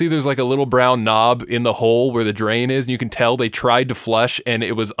kind of see there's like a little brown knob in the hole where the drain is, and you can tell they tried to flush and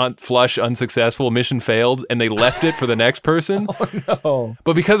it was flush unsuccessful, mission failed, and they left it for the next person. Oh no!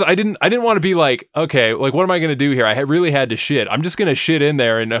 But because I didn't want to be like, okay, like what am I going to do here? I really had to shit. I'm just going to shit in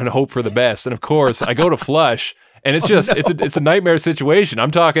there and hope for the best. And of course, I go to flush. And it's just it's a nightmare situation. I'm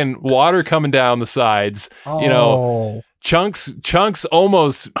talking water coming down the sides, chunks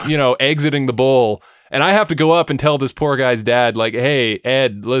almost, exiting the bowl. And I have to go up and tell this poor guy's dad, like, hey,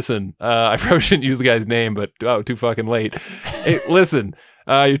 Ed, listen, I probably shouldn't use the guy's name, but too fucking late. Hey, listen,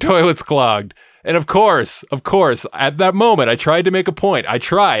 your toilet's clogged. And of course, at that moment, I tried to make a point. I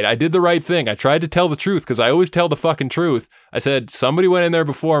did the right thing. I tried to tell the truth because I always tell the fucking truth. I said, somebody went in there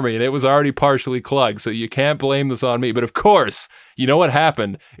before me and it was already partially plugged, so you can't blame this on me. But of course, you know what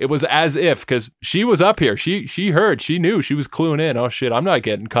happened? It was as if, because she was up here. She heard, she knew, she was cluing in. Oh shit, I'm not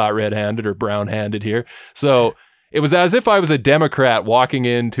getting caught red-handed or brown-handed here. So it was as if I was a Democrat walking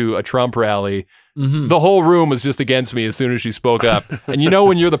into a Trump rally. Mm-hmm. The whole room was just against me as soon as she spoke up. And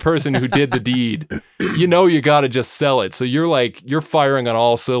when you're the person who did the deed, you got to just sell it. So you're firing on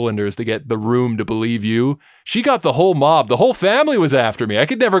all cylinders to get the room to believe you. She got the whole mob. The whole family was after me. I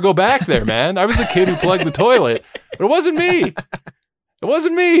could never go back there, man. I was the kid who plugged the toilet, but it wasn't me. It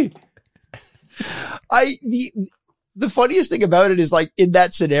wasn't me. The funniest thing about it is, like, in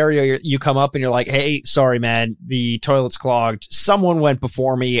that scenario, you come up and you're like, hey, sorry, man, the toilet's clogged. Someone went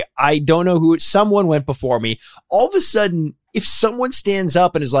before me. I don't know who. Someone went before me. All of a sudden, if someone stands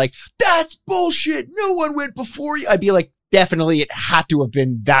up and is like, that's bullshit, no one went before you, I'd be like, definitely it had to have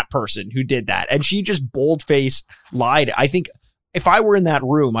been that person who did that. And she just bold-faced lied. I think if I were in that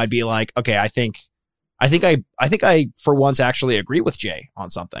room, I'd be like, okay, I think I for once actually agree with Jay on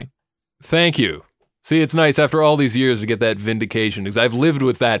something. Thank you. See, it's nice after all these years to get that vindication because I've lived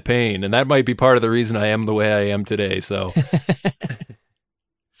with that pain, and that might be part of the reason I am the way I am today. So,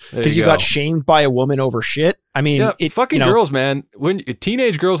 because you got shamed by a woman over shit. I mean, girls, man. When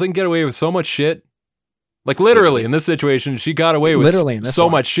teenage girls, they can get away with so much shit. Like literally in this situation, she got away with so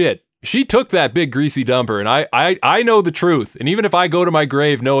much shit. She took that big greasy dumper, and I know the truth. And even if I go to my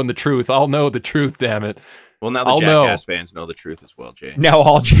grave knowing the truth, I'll know the truth. Damn it. Well, now the Jackass fans know the truth as well, Jay.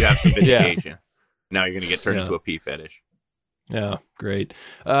 No, you have some vindication. Now you're going to get turned into a pee fetish. Yeah, great.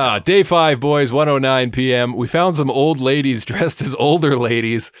 Day 5, boys, 1:09 p.m. We found some old ladies dressed as older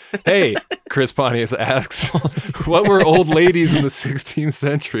ladies. Hey, Chris Pontius asks, what were old ladies in the 16th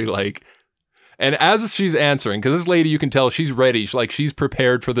century like? And as she's answering, because this lady, you can tell she's ready. She's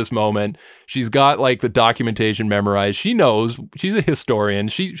prepared for this moment. She's got like the documentation memorized. She knows. She's a historian.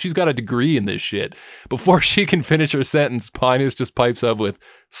 She's got a degree in this shit. Before she can finish her sentence, Pontius just pipes up with,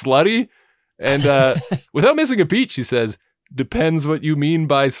 slutty? And without missing a beat, she says, depends what you mean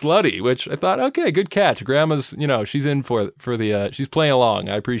by slutty, which I thought, okay, good catch. Grandma's, she's in for the, she's playing along.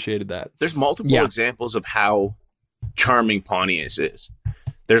 I appreciated that. There's multiple examples of how charming Pontius is.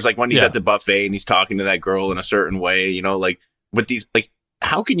 There's like when he's at the buffet and he's talking to that girl in a certain way, like with these, like,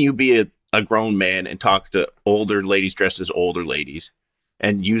 how can you be a grown man and talk to older ladies dressed as older ladies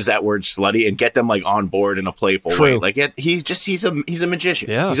and use that word slutty and get them like on board in a playful way? Like he's a magician.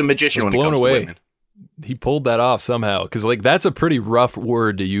 Yeah. He's a magician when it comes to women. He pulled that off somehow. Cause like, that's a pretty rough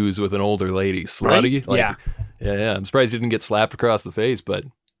word to use with an older lady. Slutty. Right? Yeah. I'm surprised he didn't get slapped across the face, but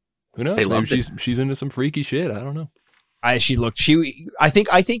who knows? Maybe she's into some freaky shit. I don't know. I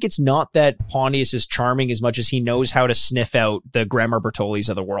think it's not that Pontius is charming as much as he knows how to sniff out the Grandma Bertollis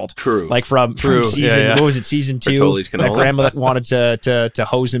of the world. True. Like from season, what was it, season 2? That grandma that wanted to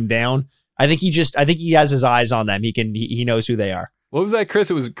hose him down. I think he has his eyes on them. He knows who they are. What was that, Chris?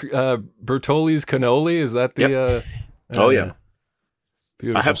 It was Bertoli's cannoli. Is that the? Yep. Oh yeah.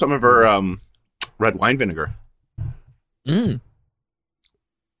 Beautiful. I have some of her red wine vinegar.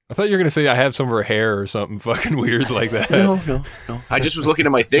 I thought you were gonna say I have some of her hair or something fucking weird like that. No. I just was looking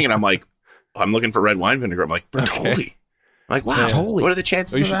at my thing and I'm like, I'm looking for red wine vinegar. I'm like, Bertoli. Okay. I'm like, wow, Bertoli. what are the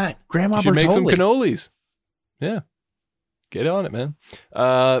chances of that? Grandma You should Bertoli. make some cannolis. Yeah. Get on it, man.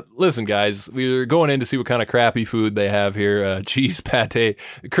 Listen, guys, we're going in to see what kind of crappy food they have here. Cheese pate.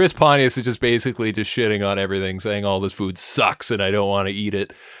 Chris Pontius is just basically just shitting on everything, saying all this food sucks and I don't want to eat it,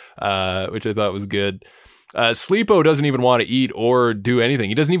 which I thought was good. Sleepo doesn't even want to eat or do anything.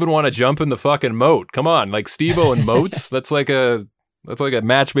 He doesn't even want to jump in the fucking moat. Come on, like Steve-O and moats. That's like a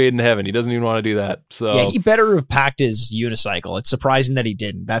match made in heaven. He doesn't even want to do that. So yeah, he better have packed his unicycle. It's surprising that he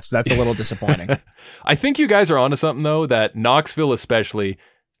didn't. That's a little disappointing. I think you guys are onto something though, that Knoxville especially,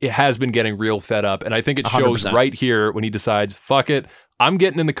 it has been getting real fed up. And I think it shows 100%. right here when he decides, fuck it, I'm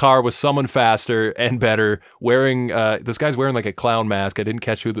getting in the car with someone faster and better, wearing, this guy's wearing like a clown mask. I didn't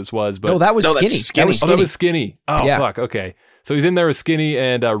catch who this was, but No, that was No, Skinny. that's Skinny. that was Skinny. Oh, Yeah. fuck. Okay. So he's in there with Skinny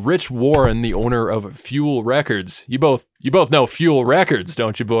and Rich Warren, the owner of Fuel Records. You both know Fuel Records,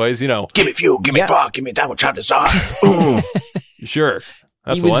 don't you, boys? You know. Give me fuel, give me fuck, give me that which I desire. Sure.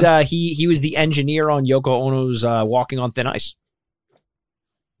 That's He the was one. he was the engineer on Yoko Ono's Walking on Thin Ice.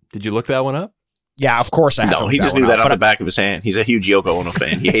 Did you look that one up? Yeah, of course I had to No, look he just one knew that up, off but the back of his hand. He's a huge Yoko Ono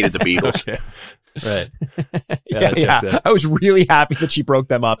fan. He hated the Beatles. Okay. Right. Yeah, that checks out. I was really happy that she broke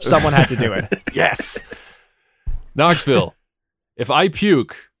them up. Someone had to do it. Yes. Knoxville. If I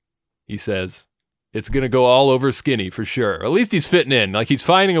puke, he says, it's going to go all over Skinny for sure. At least he's fitting in. Like he's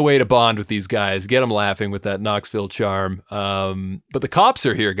finding a way to bond with these guys, get them laughing with that Knoxville charm. But the cops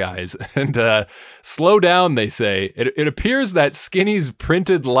are here, guys. And slow down, they say. It appears that Skinny's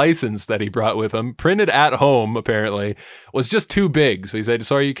printed license that he brought with him, printed at home apparently, was just too big. So he said,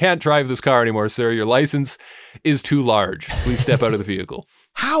 sorry, you can't drive this car anymore, sir. Your license is too large. Please step out of the vehicle.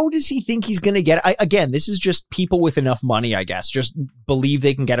 How does he think he's going to get it? Again, this is just people with enough money, I guess, just believe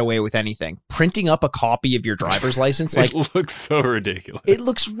they can get away with anything. Printing up a copy of your driver's license, like It looks so ridiculous. it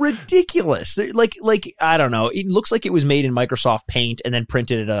looks ridiculous. Like I don't know. It looks like it was made in Microsoft Paint and then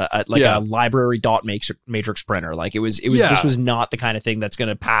printed at a library dot matrix printer. Like it was. Yeah. This was not the kind of thing that's going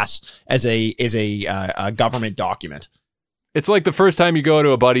to pass as a government document. It's like the first time you go to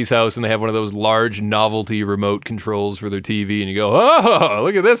a buddy's house and they have one of those large novelty remote controls for their TV and you go, oh,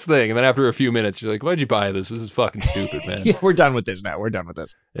 look at this thing. And then after a few minutes, you're like, why'd you buy this? This is fucking stupid, man. Yeah, we're done with this now. We're done with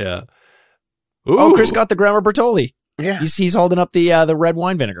this. Yeah. Oh, Ooh. Chris got the Grandma Bertoli. Yeah. He's holding up the red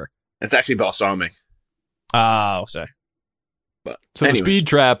wine vinegar. It's actually balsamic. Oh, sorry. But So anyways. the Speed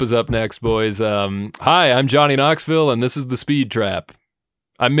Trap is up next, boys. Hi, I'm Johnny Knoxville, and this is the Speed Trap.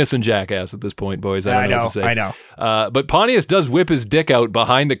 I'm missing Jackass at this point, boys. I don't know what to say. I know. But Pontius does whip his dick out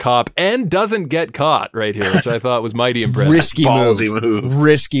behind the cop and doesn't get caught right here, which I thought was mighty impressive. Risky Ballsy move. move.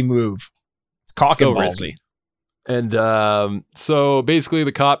 Risky move. It's cock So and ballsy. risky. And so basically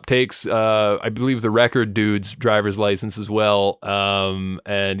the cop takes, I believe, the record dude's driver's license as well.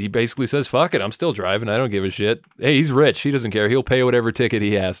 And he basically says, fuck it, I'm still driving. I don't give a shit. Hey, he's rich. He doesn't care. He'll pay whatever ticket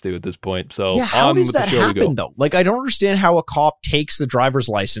he has to at this point. So Yeah, how on does with the that show we go. happen though? Like, I don't understand how a cop takes the driver's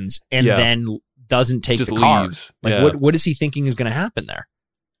license and Yeah. then doesn't take Just the car. leaves. Like, Yeah. what is he thinking is going to happen there?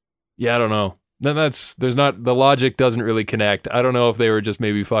 Yeah, I don't know. Then the logic doesn't really connect. I don't know if they were just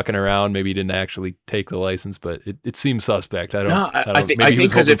maybe fucking around. Maybe he didn't actually take the license, but it seems suspect. I don't. No, I don't I think- maybe I he think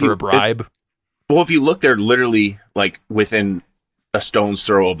was 'cause hoping if for you- a bribe. Well, if you look, they're literally like within a stone's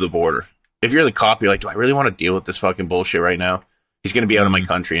throw of the border. If you're the cop, you're like, do I really want to deal with this fucking bullshit right now? He's going to be out of my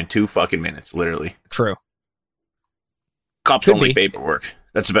country in 2 fucking minutes, literally. True. Cops Could don't like be. paperwork.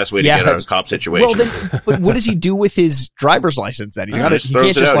 That's the best way to Yeah, get out of that's- a cop situation. Well, then, but what does he do with his driver's license then? He's got Just He throws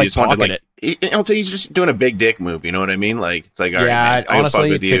can't it just out. like He wanted, pocket it. I'll tell you, he's just doing a big dick move. You know what I mean? Like, it's like, all right, man, I honestly, fuck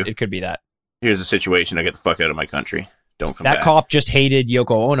with you. it could be that. Here's the situation. I get the fuck out of my country. Don't come That back. cop just hated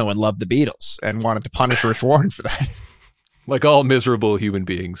Yoko Ono and loved the Beatles and wanted to punish Rich Warren for that. Like all miserable human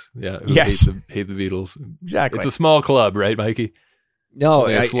beings. Yeah. Who Yes. hate the Beatles. Exactly. It's a small club, right, Mikey? No,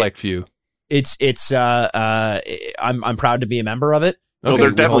 Only a select few. I'm proud to be a member of it. Well, Okay, they're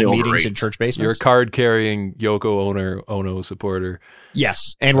We definitely hold meetings overrated. in church You're a basements. card-carrying Yoko Ono supporter.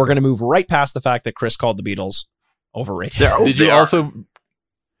 Yes, and we're going to move right past the fact that Chris called the Beatles overrated. Did you also?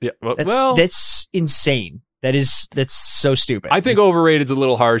 Yeah. Well, That's insane. That's so stupid. I think overrated's a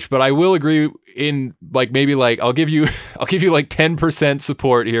little harsh, but I will agree in like maybe like I'll give you like 10%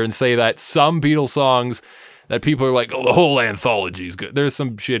 support here and say that some Beatles songs that people are like, oh, the whole anthology is good. There's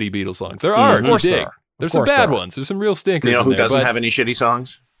some shitty Beatles songs. There are. Of course if you there dig. are. There's Of course some bad there are. ones. There's some real stinkers. You know in who there, doesn't but have any shitty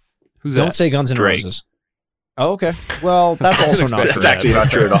songs? Who's Don't that? say Guns N' Drake. Roses. Oh, okay. Well, that's also not That's true. actually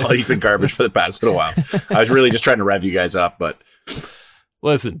not true at all. He's been garbage for the past little while. I was really just trying to rev you guys up, but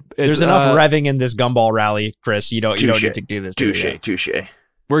Listen, There's enough revving in this gumball rally, Chris. You don't Touche. need to do this. do you? touche.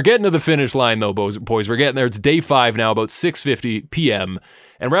 we're getting to the finish line, though, boys. We're getting there. It's day 5 now, about 6:50 p.m.,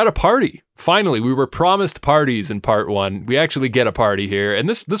 and we're at a party. Finally, we were promised parties in part 1. We actually get a party here, and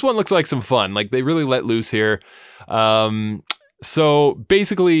this one looks like some fun. Like, they really let loose here. So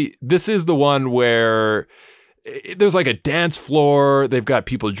basically, this is the one where there's like a dance floor. They've got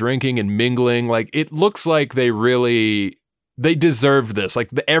people drinking and mingling. Like, it looks like they deserved this. Like,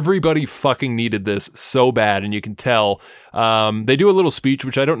 everybody fucking needed this so bad, and you can tell. They do a little speech,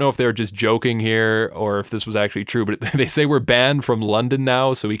 which I don't know if they were just joking here or if this was actually true, but they say we're banned from London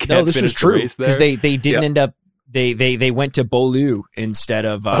now, so we can't No, this finish was true the race there. because they didn't end up. They went to Beaulieu instead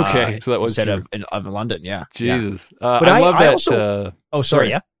of Okay, so that was instead true. of London. Yeah, Jesus. But I love I that. also- oh, sorry.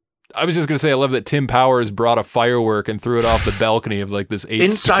 Yeah. I was just going to say, I love that Tim Powers brought a firework and threw it off the balcony of like this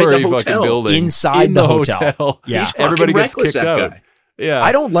Inside 8-story the fucking hotel. building. Inside in the the hotel. Yeah. He's fucking Everybody gets reckless, kicked that out. guy. Yeah.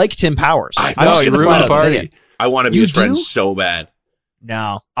 I don't like Tim Powers. I I'm know, just you going to ruined flat the out say party. it. I want to be You his friend do? so bad.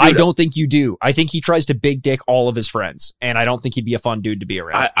 No, I Dude, don't think you do. I think he tries to big dick all of his friends, and I don't think he'd be a fun dude to be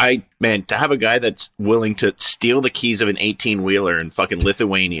around. Man, to have a guy that's willing to steal the keys of an 18-wheeler in fucking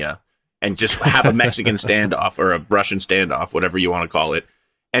Lithuania and just have a Mexican standoff or a Russian standoff, whatever you want to call it,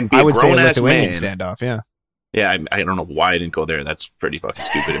 and be I a would say a grown-ass Lithuanian man. standoff. Yeah. Yeah, I don't know why I didn't go there. That's pretty fucking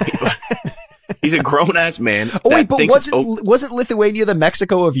stupid of me. But he's a grown-ass man. Oh wait, that but thinks it's wasn't Lithuania the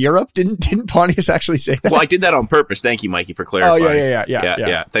Mexico of Europe? Didn't Pontius actually say that? Well, I did that on purpose. Thank you, Mikey, for clarifying.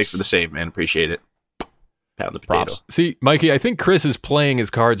 yeah. Thanks for the save, man. Appreciate it. Pound the potato. Props. See, Mikey, I think Chris is playing his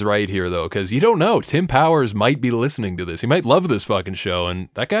cards right here, though, because you don't know. Tim Powers might be listening to this. He might love this fucking show, and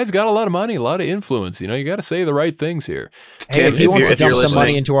that guy's got a lot of money, a lot of influence. You know, you got to say the right things here. Hey, Tim, if he if wants you're- to if you're dump some money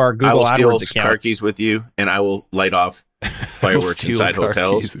listening, into our I Google will steal AdWords account, car keys with you, and I will light off fireworks Steal inside car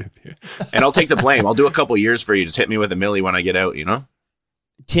hotels. keys with you. And I'll take the blame. I'll do a couple years for you. Just hit me with a milli when I get out, you know?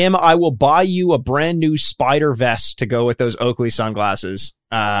 Tim, I will buy you a brand new spider vest to go with those Oakley sunglasses.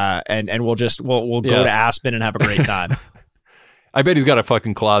 And we'll go Yeah. to Aspen and have a great time. I bet he's got a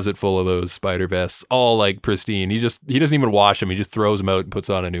fucking closet full of those spider vests, all like pristine. He doesn't even wash them. He just throws them out and puts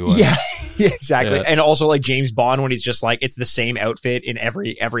on a new one. Yeah, exactly. Yeah. And also like James Bond when he's just like it's the same outfit in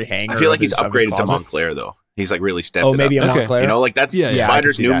every hanger. I feel like of he's his upgraded to closet. Montclair, though. He's like really stepped Oh, it maybe a up. Okay. Montclair. You know, like that's Yeah, yeah. I can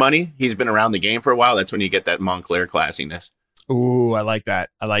Spider's see new that. money. He's been around the game for a while. That's when you get that Montclair classiness. Ooh, I like that.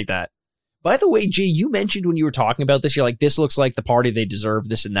 By the way, Jay, you mentioned when you were talking about this, you're like, this looks like the party they deserve,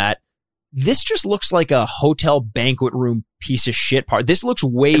 this and that. This just looks like a hotel banquet room piece of shit party. This looks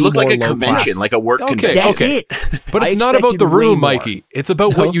way It looked more like a low convention, class. like a work Okay, convention. That's okay. it. But I it's not about expected the way room, more. Mikey. It's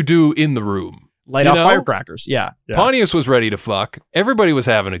about No. what you do in the room. Light You off know? firecrackers. Yeah. Pontius was ready to fuck. Everybody was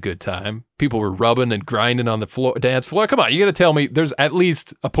having a good time. People were rubbing and grinding on the floor, dance floor. Come on, you got to tell me there's at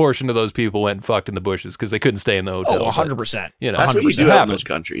least a portion of those people went and fucked in the bushes because they couldn't stay in the hotel. Oh, But, 100%. You know, That's what you 100% do out in happened. those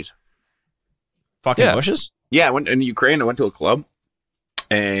countries. Fucking Yeah. bushes? Yeah, I went in Ukraine. I went to a club,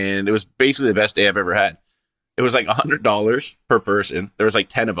 and it was basically the best day I've ever had. It was like $100 per person. There was like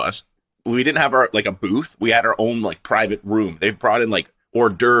 10 of us. We didn't have our like a booth. We had our own like private room. They brought in like hors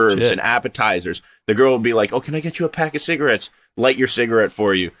d'oeuvres Shit. and appetizers. The girl would be like, "Oh, can I get you a pack of cigarettes? Light your cigarette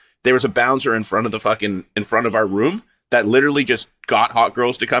for you." There was a bouncer in front of our room that literally just got hot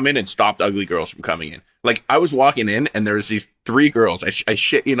girls to come in and stopped ugly girls from coming in. Like I was walking in and there was these 3 girls. I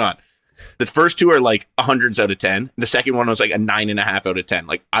shit you not. The first 2 are like 100s out of 10. The second one was like a 9.5 out of 10.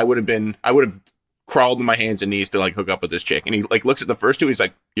 Like I would have crawled on my hands and knees to like hook up with this chick. And he like looks at the first 2. He's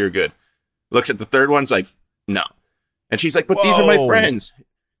like, "You're good." Looks at the third one's like, "No." And she's like, "But these are my Whoa. friends."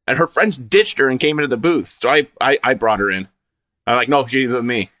 And her friends ditched her and came into the booth. So I brought her in. I'm like, "No, she's with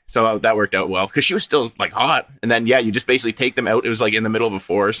me." So that worked out well because she was still like hot. And then, yeah, you just basically take them out. It was like in the middle of a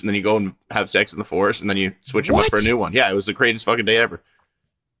forest and then you go and have sex in the forest and then you switch them up What? for a new one. Yeah, it was the greatest fucking day ever.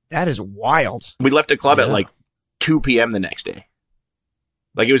 That is wild. We left the club at Yeah. like 2 p.m. the next day.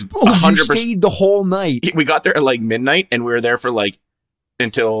 Like it was Oh, you 100%. stayed the whole night. We got there at like midnight and we were there for like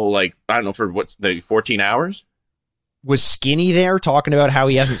until like, I don't know, for what's the 14 hours? Was Skinny there talking about how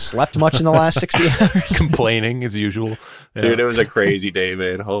he hasn't slept much in the last 60 hours? Complaining as usual. Yeah. Dude, it was a crazy day,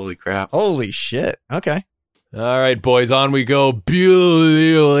 man. Holy crap. Holy shit. Okay. All right, boys, on we go.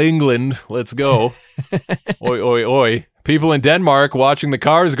 Beautiful England. Let's go. Oi, oi, oi. People in Denmark watching the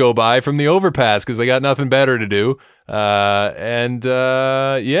cars go by from the overpass because they got nothing better to do.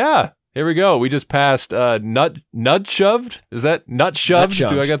 Yeah, here we go. We just passed nut shoved. Is that nut shoved? Nut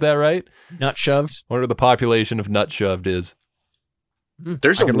Do I shoved. get that right? Nut shoved. Wonder the population of nut shoved is.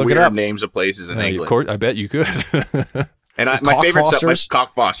 There's I some could look it weird up. names of places in Of England. course, I bet you could. And my favorite stuff, my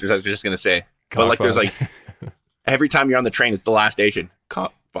Cock Fosters, I was just going to say. But like there's like, every time you're on the train, it's the last station.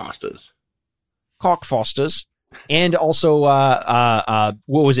 Cock Fosters. Cock Fosters. And also, what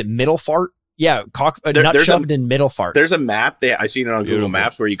was it? Middle fart? Yeah, nut shoved in middle fart. There's a map. I seen it on Google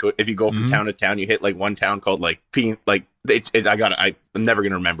Maps where if you go from town to town, you hit like one town called like I'm never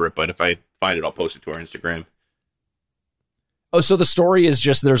gonna remember it, but if I find it, I'll post it to our Instagram. Oh, so the story is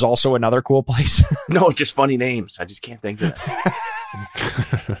just there's also another cool place. No, just funny names. I just can't think of it.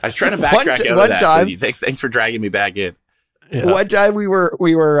 I was trying to backtrack out of that. Time, so thanks for dragging me back in. Yeah. One time we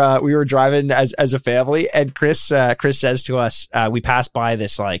were driving as a family, and Chris says to us, we passed by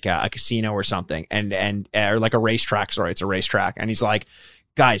this like a casino or something, and or like a racetrack. Sorry, it's a racetrack, and he's like,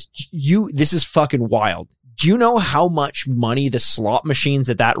 "Guys, this is fucking wild. Do you know how much money the slot machines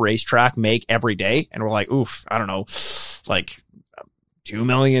at that racetrack make every day?" And we're like, "Oof, I don't know, like 2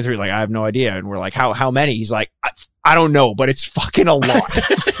 million, 3." Like, I have no idea. And we're like, "How many?" He's like, I don't know, but it's fucking a lot.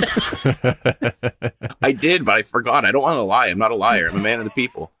 I did, but I forgot. I don't want to lie. I'm not a liar. I'm a man of the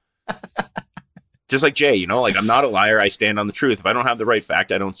people. Just like Jay, like I'm not a liar. I stand on the truth. If I don't have the right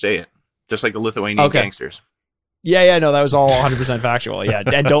fact, I don't say it. Just like the Lithuanian gangsters. Yeah, no, that was all 100% factual. Yeah,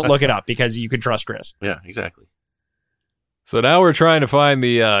 and don't look it up because you can trust Chris. Yeah, exactly. So now we're trying to find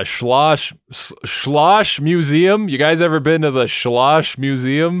the Schloss Museum. You guys ever been to the Schloss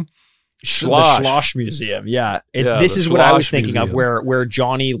Museum? The Schloss Museum, yeah. This is what I was thinking of, where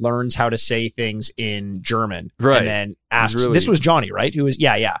Johnny learns how to say things in German, right? And then asks. This was Johnny, right? Who was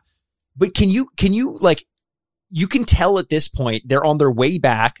yeah. But can you like, you can tell at this point they're on their way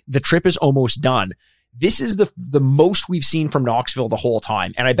back. The trip is almost done. This is the most we've seen from Knoxville the whole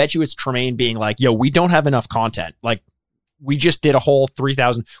time, and I bet you it's Tremaine being like, "Yo, we don't have enough content. Like, we just did a whole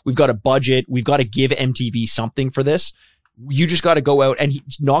 3,000. We've got a budget. We've got to give MTV something for this." You just got to go out, and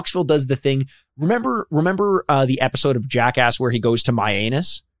Knoxville does the thing. Remember the episode of Jackass where he goes to my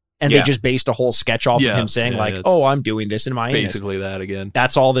anus, and they just based a whole sketch off of him saying "Oh, I'm doing this in my anus." Basically that again.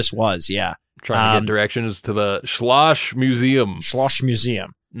 That's all this was. Yeah, trying to get directions to the Schloss Museum. Schloss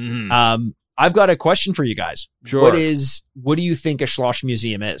Museum. Mm-hmm. I've got a question for you guys. Sure. What do you think a Schloss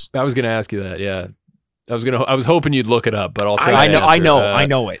Museum is? I was going to ask you that. Yeah. I was hoping you'd look it up, but I'll try. I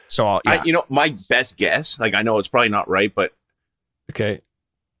know it. So my best guess, like I know it's probably not right, but okay,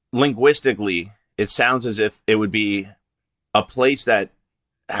 linguistically, it sounds as if it would be a place that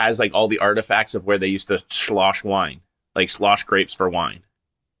has like all the artifacts of where they used to slosh wine, like slosh grapes for wine.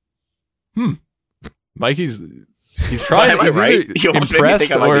 Mikey's trying. Am I right? You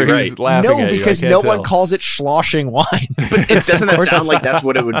impressed or he's laughing No, at you. because no one calls it sloshing wine. But doesn't that sound like that's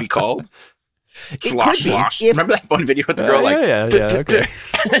what it would be called? Slosh. Remember that fun video with the girl? Okay.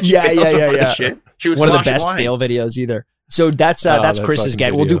 Yeah. She was one of the best fail videos either. So that's Chris's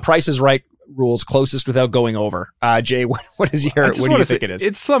get. We'll do Price's Right rules closest without going over. Jay, what do you think it is?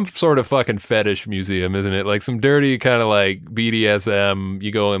 It's some sort of fucking fetish museum, isn't it? Like some dirty kind of like BDSM.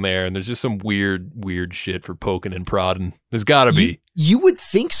 You go in there and there's just some weird shit for poking and prodding. There's got to be. You would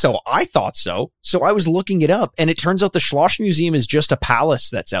think so. I thought so. So I was looking it up, and it turns out the Schloss Museum is just a palace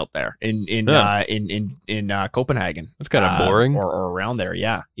that's out there in Copenhagen. That's kind of boring, or around there.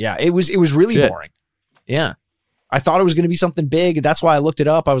 Yeah. It was really boring. Yeah. I thought it was going to be something big. That's why I looked it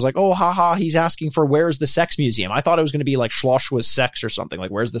up. I was like, oh, haha, he's asking for where's the sex museum. I thought it was going to be like Schloss was sex or something.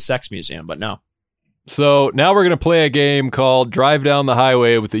 Like, where's the sex museum? But no. So now we're going to play a game called Drive Down the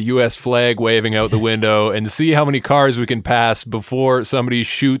Highway with the U.S. flag waving out the window and see how many cars we can pass before somebody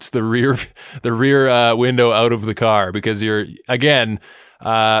shoots the rear window out of the car. Because you're, again,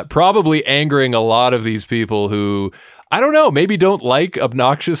 probably angering a lot of these people who, I don't know, maybe don't like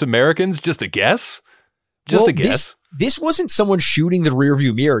obnoxious Americans. Just a guess. A guess. This wasn't someone shooting the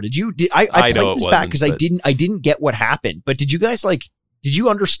rearview mirror. I played this back because I didn't get what happened. But did you guys did you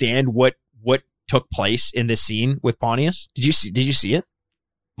understand what took place in this scene with Pontius? Did you see it?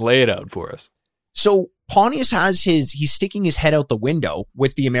 Lay it out for us. So Pontius he's sticking his head out the window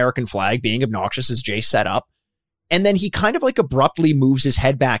with the American flag being obnoxious as Jay set up. And then he kind of like abruptly moves his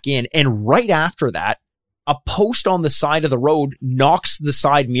head back in. And right after that, a post on the side of the road knocks the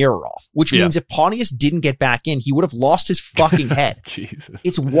side mirror off, which means if Pontius didn't get back in, he would have lost his fucking head. Jesus.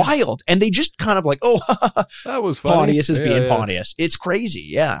 It's wild. And they just kind of like, oh, that was funny. Pontius is being Pontius. It's crazy.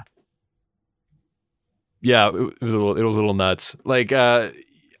 Yeah. Yeah. It was a little nuts. Like,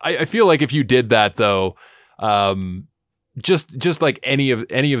 I feel like if you did that though, just like any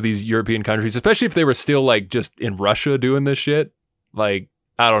of these European countries, especially if they were still like just in Russia doing this shit, like,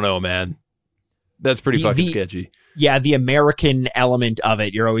 I don't know, man. That's pretty fucking sketchy. Yeah, the American element of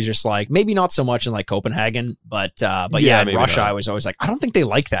it, you're always just like, maybe not so much in like Copenhagen, but in Russia, not. I was always like, I don't think they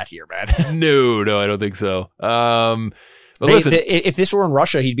like that here, man. No, I don't think so. If this were in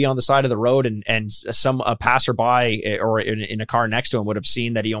Russia, he'd be on the side of the road, and a passerby or in a car next to him would have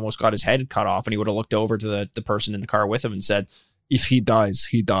seen that he almost got his head cut off, and he would have looked over to the person in the car with him and said, "If he dies,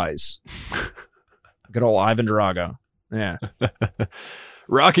 he dies." Good old Ivan Drago. Yeah.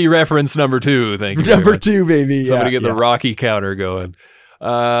 Rocky reference number 2. Thank you. Number 2, baby. Somebody get the Rocky counter going.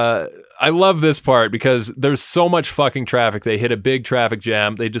 I love this part because there's so much fucking traffic. They hit a big traffic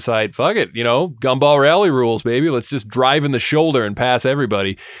jam. They decide, fuck it, Gumball Rally rules, baby. Let's just drive in the shoulder and pass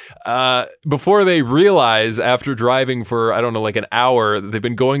everybody. Before they realize, after driving for, I don't know, like an hour, they've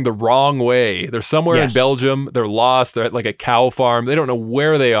been going the wrong way. They're somewhere in Belgium. They're lost. They're at like a cow farm. They don't know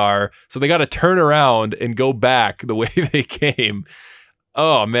where they are. So they got to turn around and go back the way they came.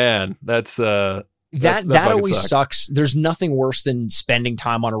 Oh, man. That always sucks. There's nothing worse than spending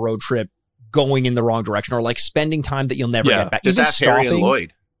time on a road trip going in the wrong direction, or like spending time that you'll never get back. Just ask Harry and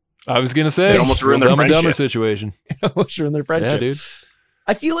Lloyd. I was gonna say, they almost ruined their Dumb friendship. and Dumber situation. Almost ruined their friendship. Yeah, dude.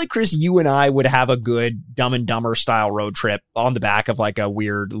 I feel like, Chris, you and I would have a good Dumb and Dumber style road trip on the back of like a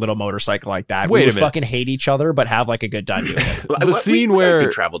weird little motorcycle like that. We would fucking hate each other, but have like a good time doing it. The scene where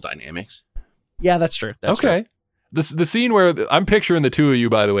good travel dynamics. Yeah, that's true. That's okay. True. The scene where I'm picturing the two of you,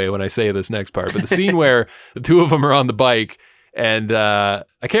 by the way, when I say this next part, but the scene where the two of them are on the bike and I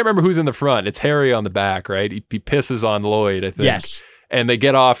can't remember who's in the front. It's Harry on the back, right? He pisses on Lloyd, I think. Yes. And they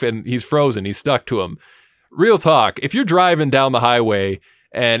get off and he's frozen. He's stuck to him. Real talk. If you're driving down the highway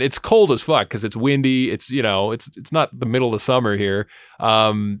and it's cold as fuck because it's windy, it's not the middle of summer here.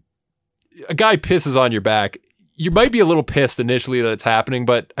 A guy pisses on your back. You might be a little pissed initially that it's happening,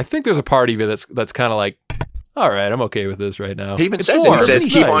 but I think there's a part of you that's kind of like, all right, I'm okay with this right now. He even says it. He says,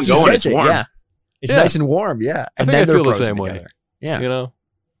 keep on going. It's warm. Yeah. It's nice and warm. Yeah. And I think then I feel the same together. way. Yeah.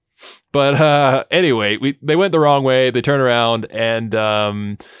 But anyway, they went the wrong way. They turn around and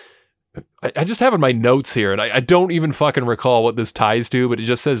I just have in my notes here, and I don't even fucking recall what this ties to, but it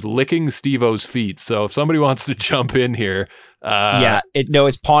just says licking Steve-O's feet. So if somebody wants to jump in here.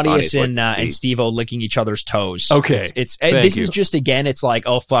 It's Pontius and Steve-O licking each other's toes. Okay. This is just, again, it's like,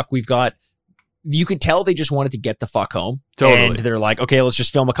 oh, fuck, you could tell they just wanted to get the fuck home. Totally. And they're like, okay, let's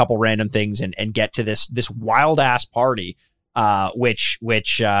just film a couple random things and get to this wild ass party, which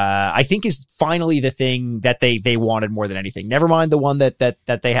I think is finally the thing that they wanted more than anything. Never mind the one that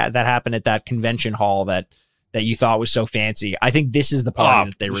they had that happened at that convention hall that you thought was so fancy. I think this is the party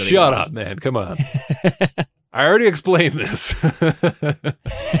that they really shut wanted. up, man. Come on. I already explained this.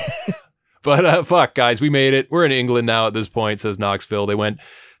 But fuck, guys, we made it. We're in England now at this point, says Knoxville. They went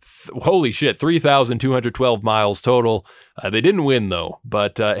holy shit, 3,212 miles total. They didn't win though,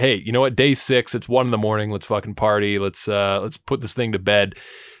 but hey, you know what? Day 6, it's 1 a.m. Let's fucking party. Let's put this thing to bed.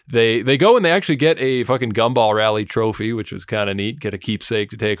 They go and they actually get a fucking Gumball Rally trophy, which was kind of neat. Get a keepsake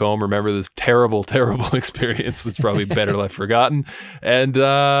to take home. Remember this terrible, terrible experience that's probably better left forgotten. And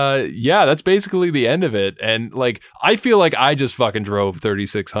that's basically the end of it. And like, I feel like I just fucking drove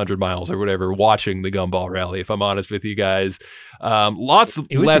 3,600 miles or whatever watching the Gumball Rally, if I'm honest with you guys. Lots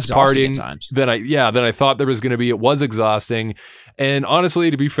less partying than I thought there was going to be. It was exhausting. And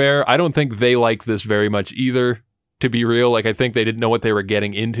honestly, to be fair, I don't think they like this very much either. To be real, like I think they didn't know what they were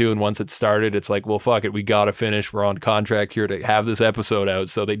getting into, and once it started, it's like, well, fuck it, we gotta finish. We're on contract here to have this episode out,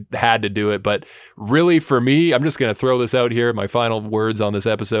 so they had to do it. But really, for me, I'm just gonna throw this out here. My final words on this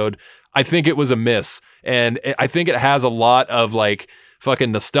episode: I think it was a miss, and I think it has a lot of like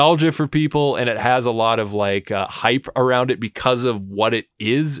fucking nostalgia for people, and it has a lot of like hype around it because of what it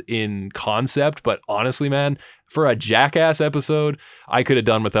is in concept. But honestly, man, for a Jackass episode, I could have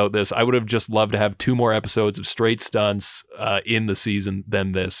done without this. I would have just loved to have 2 more episodes of straight stunts in the season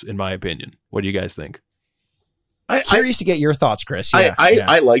than this, in my opinion. What do you guys think? I'm curious to get your thoughts, Chris.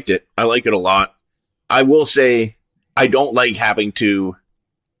 I liked it. I like it a lot. I will say I don't like having to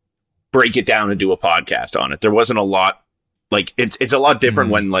break it down and do a podcast on it. There wasn't a lot. Like it's a lot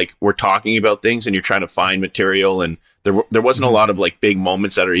different when like we're talking about things and you're trying to find material, and there wasn't a lot of like big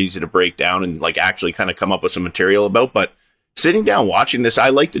moments that are easy to break down and like actually kind of come up with some material about. But sitting down watching this, I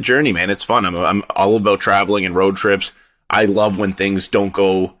like the journey, man. It's fun. I'm all about traveling and road trips. I love when things don't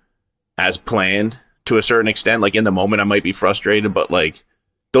go as planned to a certain extent. Like in the moment, I might be frustrated, but like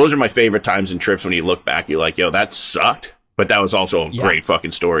those are my favorite times in trips when you look back, you're like, yo, that sucked, but that was also a great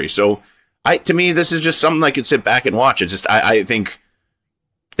fucking story. So. To me, this is just something I could sit back and watch. It's just, I think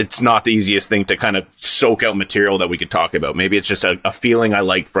it's not the easiest thing to kind of soak out material that we could talk about. Maybe it's just a feeling I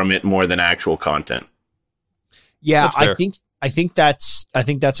like from it more than actual content. Yeah, I think that's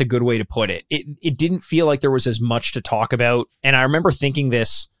a good way to put it. It didn't feel like there was as much to talk about. And I remember thinking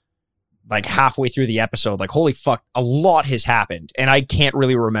this like halfway through the episode, like, holy fuck, a lot has happened. And I can't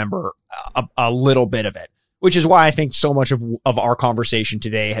really remember a little bit of it. which is why I think so much of our conversation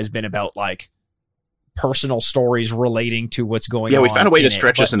today has been about like personal stories relating to what's going on. Yeah, we found a way to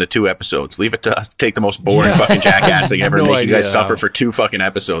stretch this into 2 episodes. Leave it to us to take the most boring fucking jackass thing ever and make you guys suffer for 2 fucking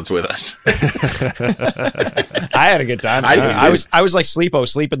episodes with us. I had a good time. I was like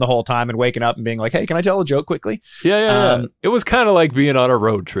sleeping the whole time and waking up and being like, hey, can I tell a joke quickly? Yeah. It was kind of like being on a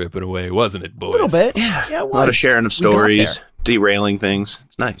road trip in a way, wasn't it, boys? A little bit. Yeah, it was. A lot of sharing of stories, derailing things.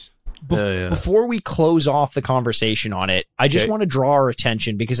 It's nice. Before we close off the conversation on it, I just want to draw our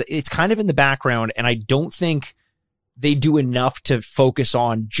attention because it's kind of in the background, and I don't think they do enough to focus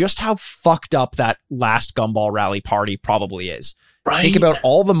on just how fucked up that last Gumball Rally party probably is. Right. Think about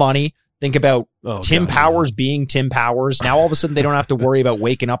all the money. Think about Tim Powers being Tim Powers. Now all of a sudden they don't have to worry about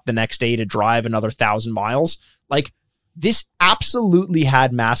waking up the next day to drive another 1,000 miles. Like, this absolutely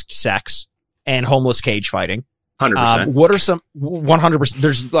had masked sex and homeless cage fighting. 100%. What are some 100%?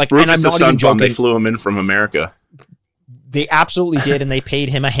 There's like, Rufus and I'm the not Sun even joking. Bum, they flew him in from America. They absolutely did, and they paid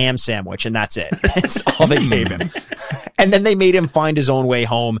him a ham sandwich, and that's it. That's all they gave him. And then they made him find his own way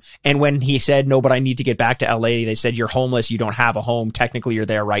home. And when he said, no, but I need to get back to LA, they said, you're homeless, you don't have a home. Technically, you're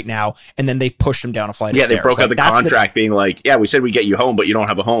there right now. And then they pushed him down a flight of stairs. Yeah, they broke out the contract being like, yeah, we said we'd get you home, but you don't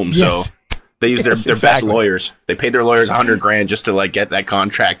have a home. Yes. So they used their best lawyers. They paid their lawyers $100,000 just to like get that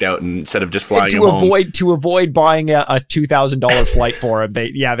contract out, and instead of just flying him home. To avoid buying a $2,000 flight for him.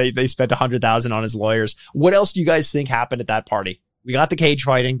 They spent $100,000 on his lawyers. What else do you guys think happened at that party? We got the cage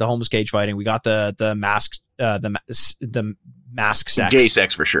fighting, the homeless cage fighting. We got the mask, the mask sex, gay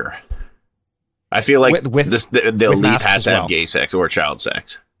sex for sure. I feel like the elite has to have gay sex or child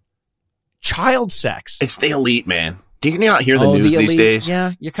sex. Child sex. It's the elite, man. Do you not hear the news these days?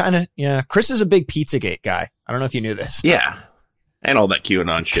 Yeah, you kind of. Yeah, Chris is a big Pizzagate guy. I don't know if you knew this. Yeah, and all that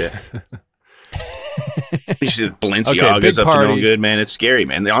QAnon shit. Balenciaga's up to no good, man. It's scary,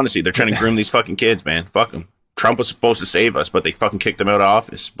 man. Honestly, they're trying to groom these fucking kids, man. Fuck them. Trump was supposed to save us, but they fucking kicked him out of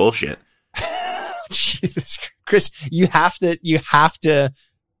office. Bullshit. Jesus, Chris, you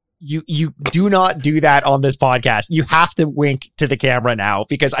do not do that on this podcast. You have to wink to the camera now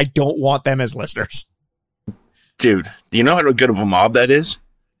because I don't want them as listeners. Dude, do you know how good of a mob that is?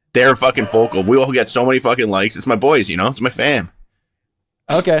 They're fucking vocal. We all get so many fucking likes. It's my boys, it's my fam.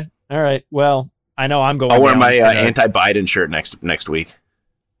 Okay. All right. Well, I know I'm going. I'll wear my anti-Biden shirt next week.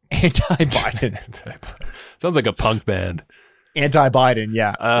 Anti-Biden. Sounds like a punk band. Anti-Biden,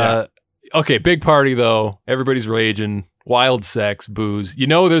 yeah. Okay, big party, though. Everybody's raging. Wild sex, booze.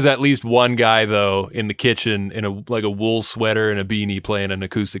 There's at least one guy, though, in the kitchen in a wool sweater and a beanie playing an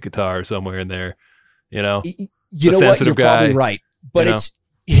acoustic guitar somewhere in there. You know what? You're probably right. But it's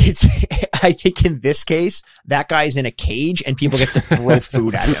I think in this case, that guy's in a cage and people get to throw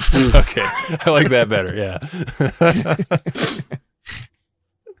food at him. Okay. I like that better, yeah.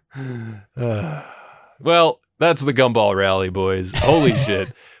 Well, that's the Gumball Rally, boys. Holy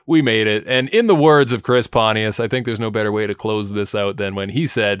shit. We made it. And in the words of Chris Pontius, I think there's no better way to close this out than when he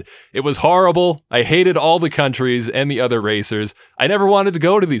said, "It was horrible. I hated all the countries and the other racers. I never wanted to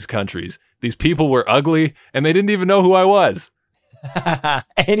go to these countries. These people were ugly, and they didn't even know who I was."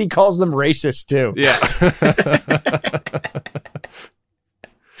 And he calls them racist, too. Yeah.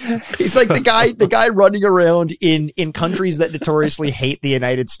 He's like the guy running around in countries that notoriously hate the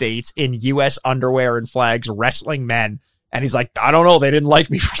United States in U.S. underwear and flags, wrestling men. And he's like, I don't know. They didn't like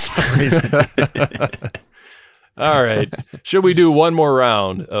me for some reason. All right. Should we do one more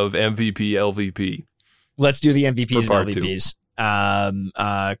round of MVP, LVP? Let's do the MVPs and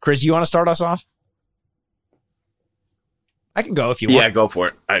LVPs. Chris, you want to start us off? I can go if you want. Yeah, go for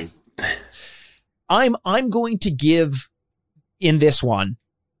it. I'm going to give in this one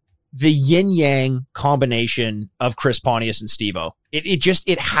the yin-yang combination of Chris Pontius and Steve-O.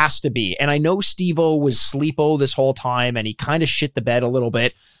 It has to be. And I know Steve-O was sleep-o this whole time, and he kind of shit the bed a little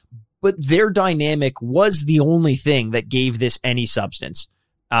bit, but their dynamic was the only thing that gave this any substance.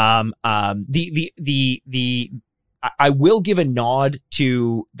 I will give a nod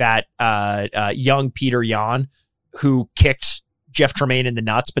to that young Peter Yan who kicked Jeff Tremaine in the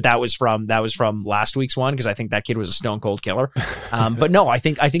nuts, but that was from last week's one because I think that kid was a stone cold killer. But no, I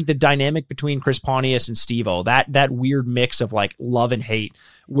think the dynamic between Chris Pontius and Steve-O, that weird mix of like love and hate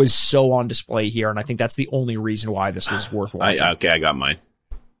was so on display here, and I think that's the only reason why this is worth watching. I got mine.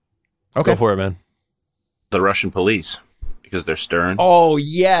 Okay, go for it, man. The Russian police, because they're stern. Oh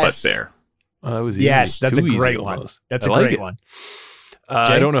yes, but fair. That was easy. Yes, that's a great one. That's a great one.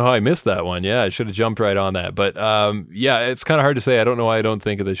 I don't know how I missed that one. Yeah, I should have jumped right on that. But yeah, it's kind of hard to say. I don't know why I don't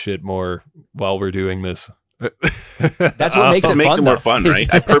think of this shit more while we're doing this. That's what makes it more fun,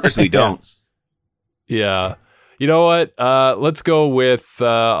 right? I purposely don't. Yeah. You know what? Let's go with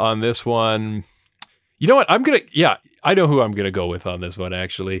on this one. You know what? I know who I'm going to go with on this one,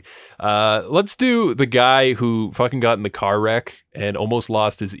 actually. Let's do the guy who fucking got in the car wreck and almost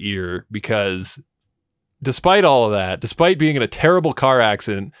lost his ear because despite all of that, despite being in a terrible car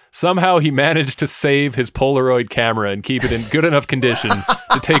accident, somehow he managed to save his Polaroid camera and keep it in good enough condition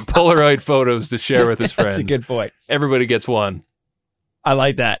to take Polaroid photos to share with his friends. That's a good point. Everybody gets one. I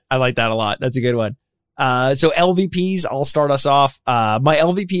like that. I like that a lot. That's a good one. So LVPs, I'll start us off. My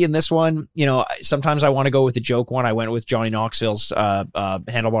LVP in this one, sometimes I want to go with the joke one. I went with Johnny Knoxville's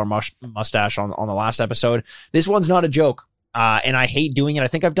handlebar mustache on the last episode. This one's not a joke, and I hate doing it. I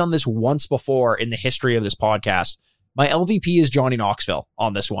think I've done this once before in the history of this podcast. My LVP is Johnny Knoxville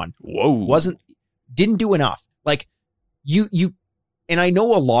on this one. Whoa. Didn't do enough. Like you, and I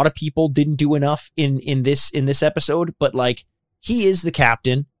know a lot of people didn't do enough in this episode, but like he is the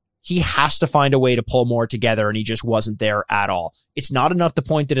captain. He has to find a way to pull more together, and he just wasn't there at all. It's not enough to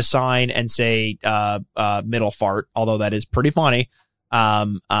point at a sign and say middle fart, although that is pretty funny.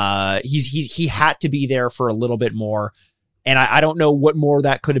 He had to be there for a little bit more, and I don't know what more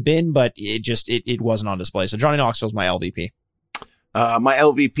that could have been, but it wasn't on display. So Johnny Knoxville's my LVP. My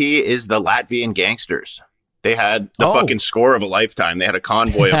LVP is the Latvian Gangsters. They had the fucking score of a lifetime. They had a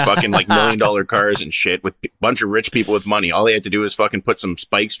convoy of fucking like $1 million cars and shit with a bunch of rich people with money. All they had to do was fucking put some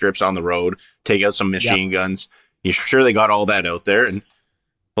spike strips on the road, take out some machine guns. You're sure they got all that out there, and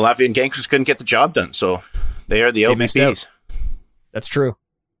the Latvian Gangsters couldn't get the job done, so they are the LVPs. That's true.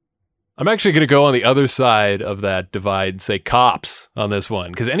 I'm actually going to go on the other side of that divide and say cops on this one,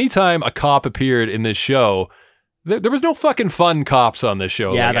 because anytime a cop appeared in this show, there was no fucking fun cops on this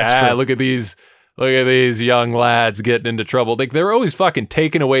show. Yeah, that's true. Look at these young lads getting into trouble. Like they're always fucking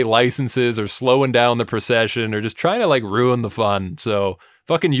taking away licenses or slowing down the procession or just trying to like ruin the fun. So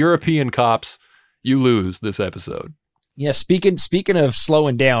fucking European cops, you lose this episode. Yeah, speaking of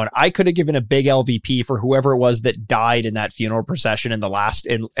slowing down, I could have given a big LVP for whoever it was that died in that funeral procession in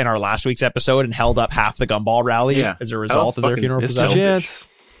our last week's episode and held up half the Gumball rally as a result of their funeral procession. Chance.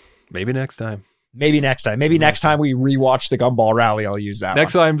 Maybe next time. Maybe next time we rewatch the Gumball rally, I'll use that.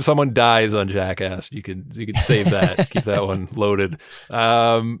 Next time someone dies on Jackass, you can save that, keep that one loaded.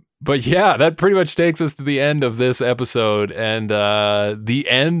 But yeah, that pretty much takes us to the end of this episode and the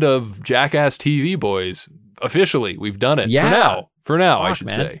end of Jackass TV, boys. Officially, we've done it. Yeah. For now, I should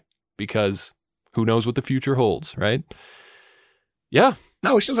say, because who knows what the future holds, right? Yeah.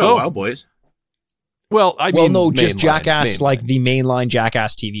 No, we still got a while, boys. Well, no, just Jackass, like the mainline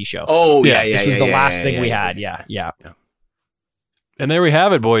Jackass TV show. Oh, yeah. This was the last thing we had. Yeah. And there we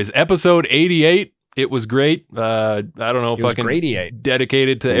have it, boys. Episode 88. It was great. I don't know if I can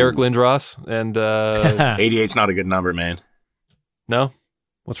dedicated to Eric Lindros. And 88's not a good number, man. No?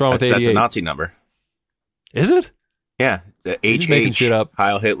 What's wrong with 88? That's a Nazi number. Is it? Yeah. The making shit up.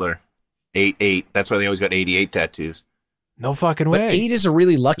 Heil Hitler. 88. That's why they always got 88 tattoos. No fucking way. But 8 is a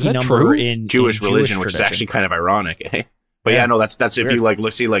really lucky number in Jewish religion, tradition. which is actually kind of ironic, eh? But yeah, no, that's if you like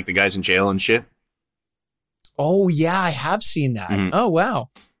see like the guys in jail and shit. Oh yeah, I have seen that. Mm-hmm. Oh wow.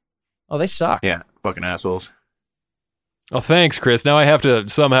 Oh, they suck. Yeah, fucking assholes. Oh, thanks, Chris. Now I have to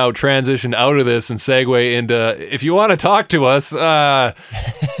somehow transition out of this and segue into, if you want to talk to us, at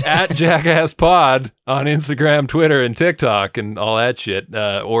Jackass Pod on Instagram, Twitter, and TikTok and all that shit.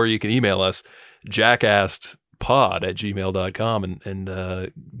 Or you can email us, jackassedpod@gmail.com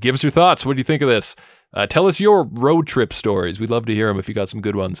and give us your thoughts. What do you think of this? Tell us your road trip stories. We'd love to hear them if you got some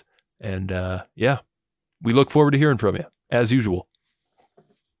good ones. And yeah, we look forward to hearing from you, as usual.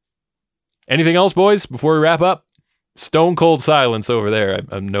 Anything else, boys, before we wrap up? Stone cold silence over there.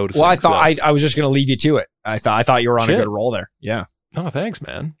 I'm noticing. Well, I thought I was just going to leave you to it. I thought you were on a good roll there. Yeah. Oh, thanks,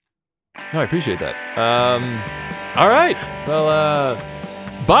 man. No, I appreciate that. All right. Well,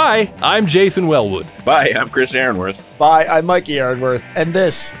 bye. I'm Jason Wellwood. Bye. I'm Chris Aaronworth. Bye. I'm Mikey Aaronworth, and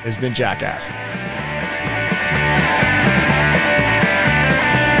this has been Jackass.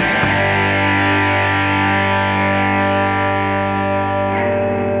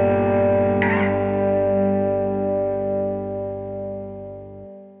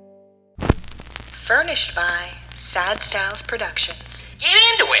 Furnished by Sad Styles Productions. Get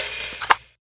into it!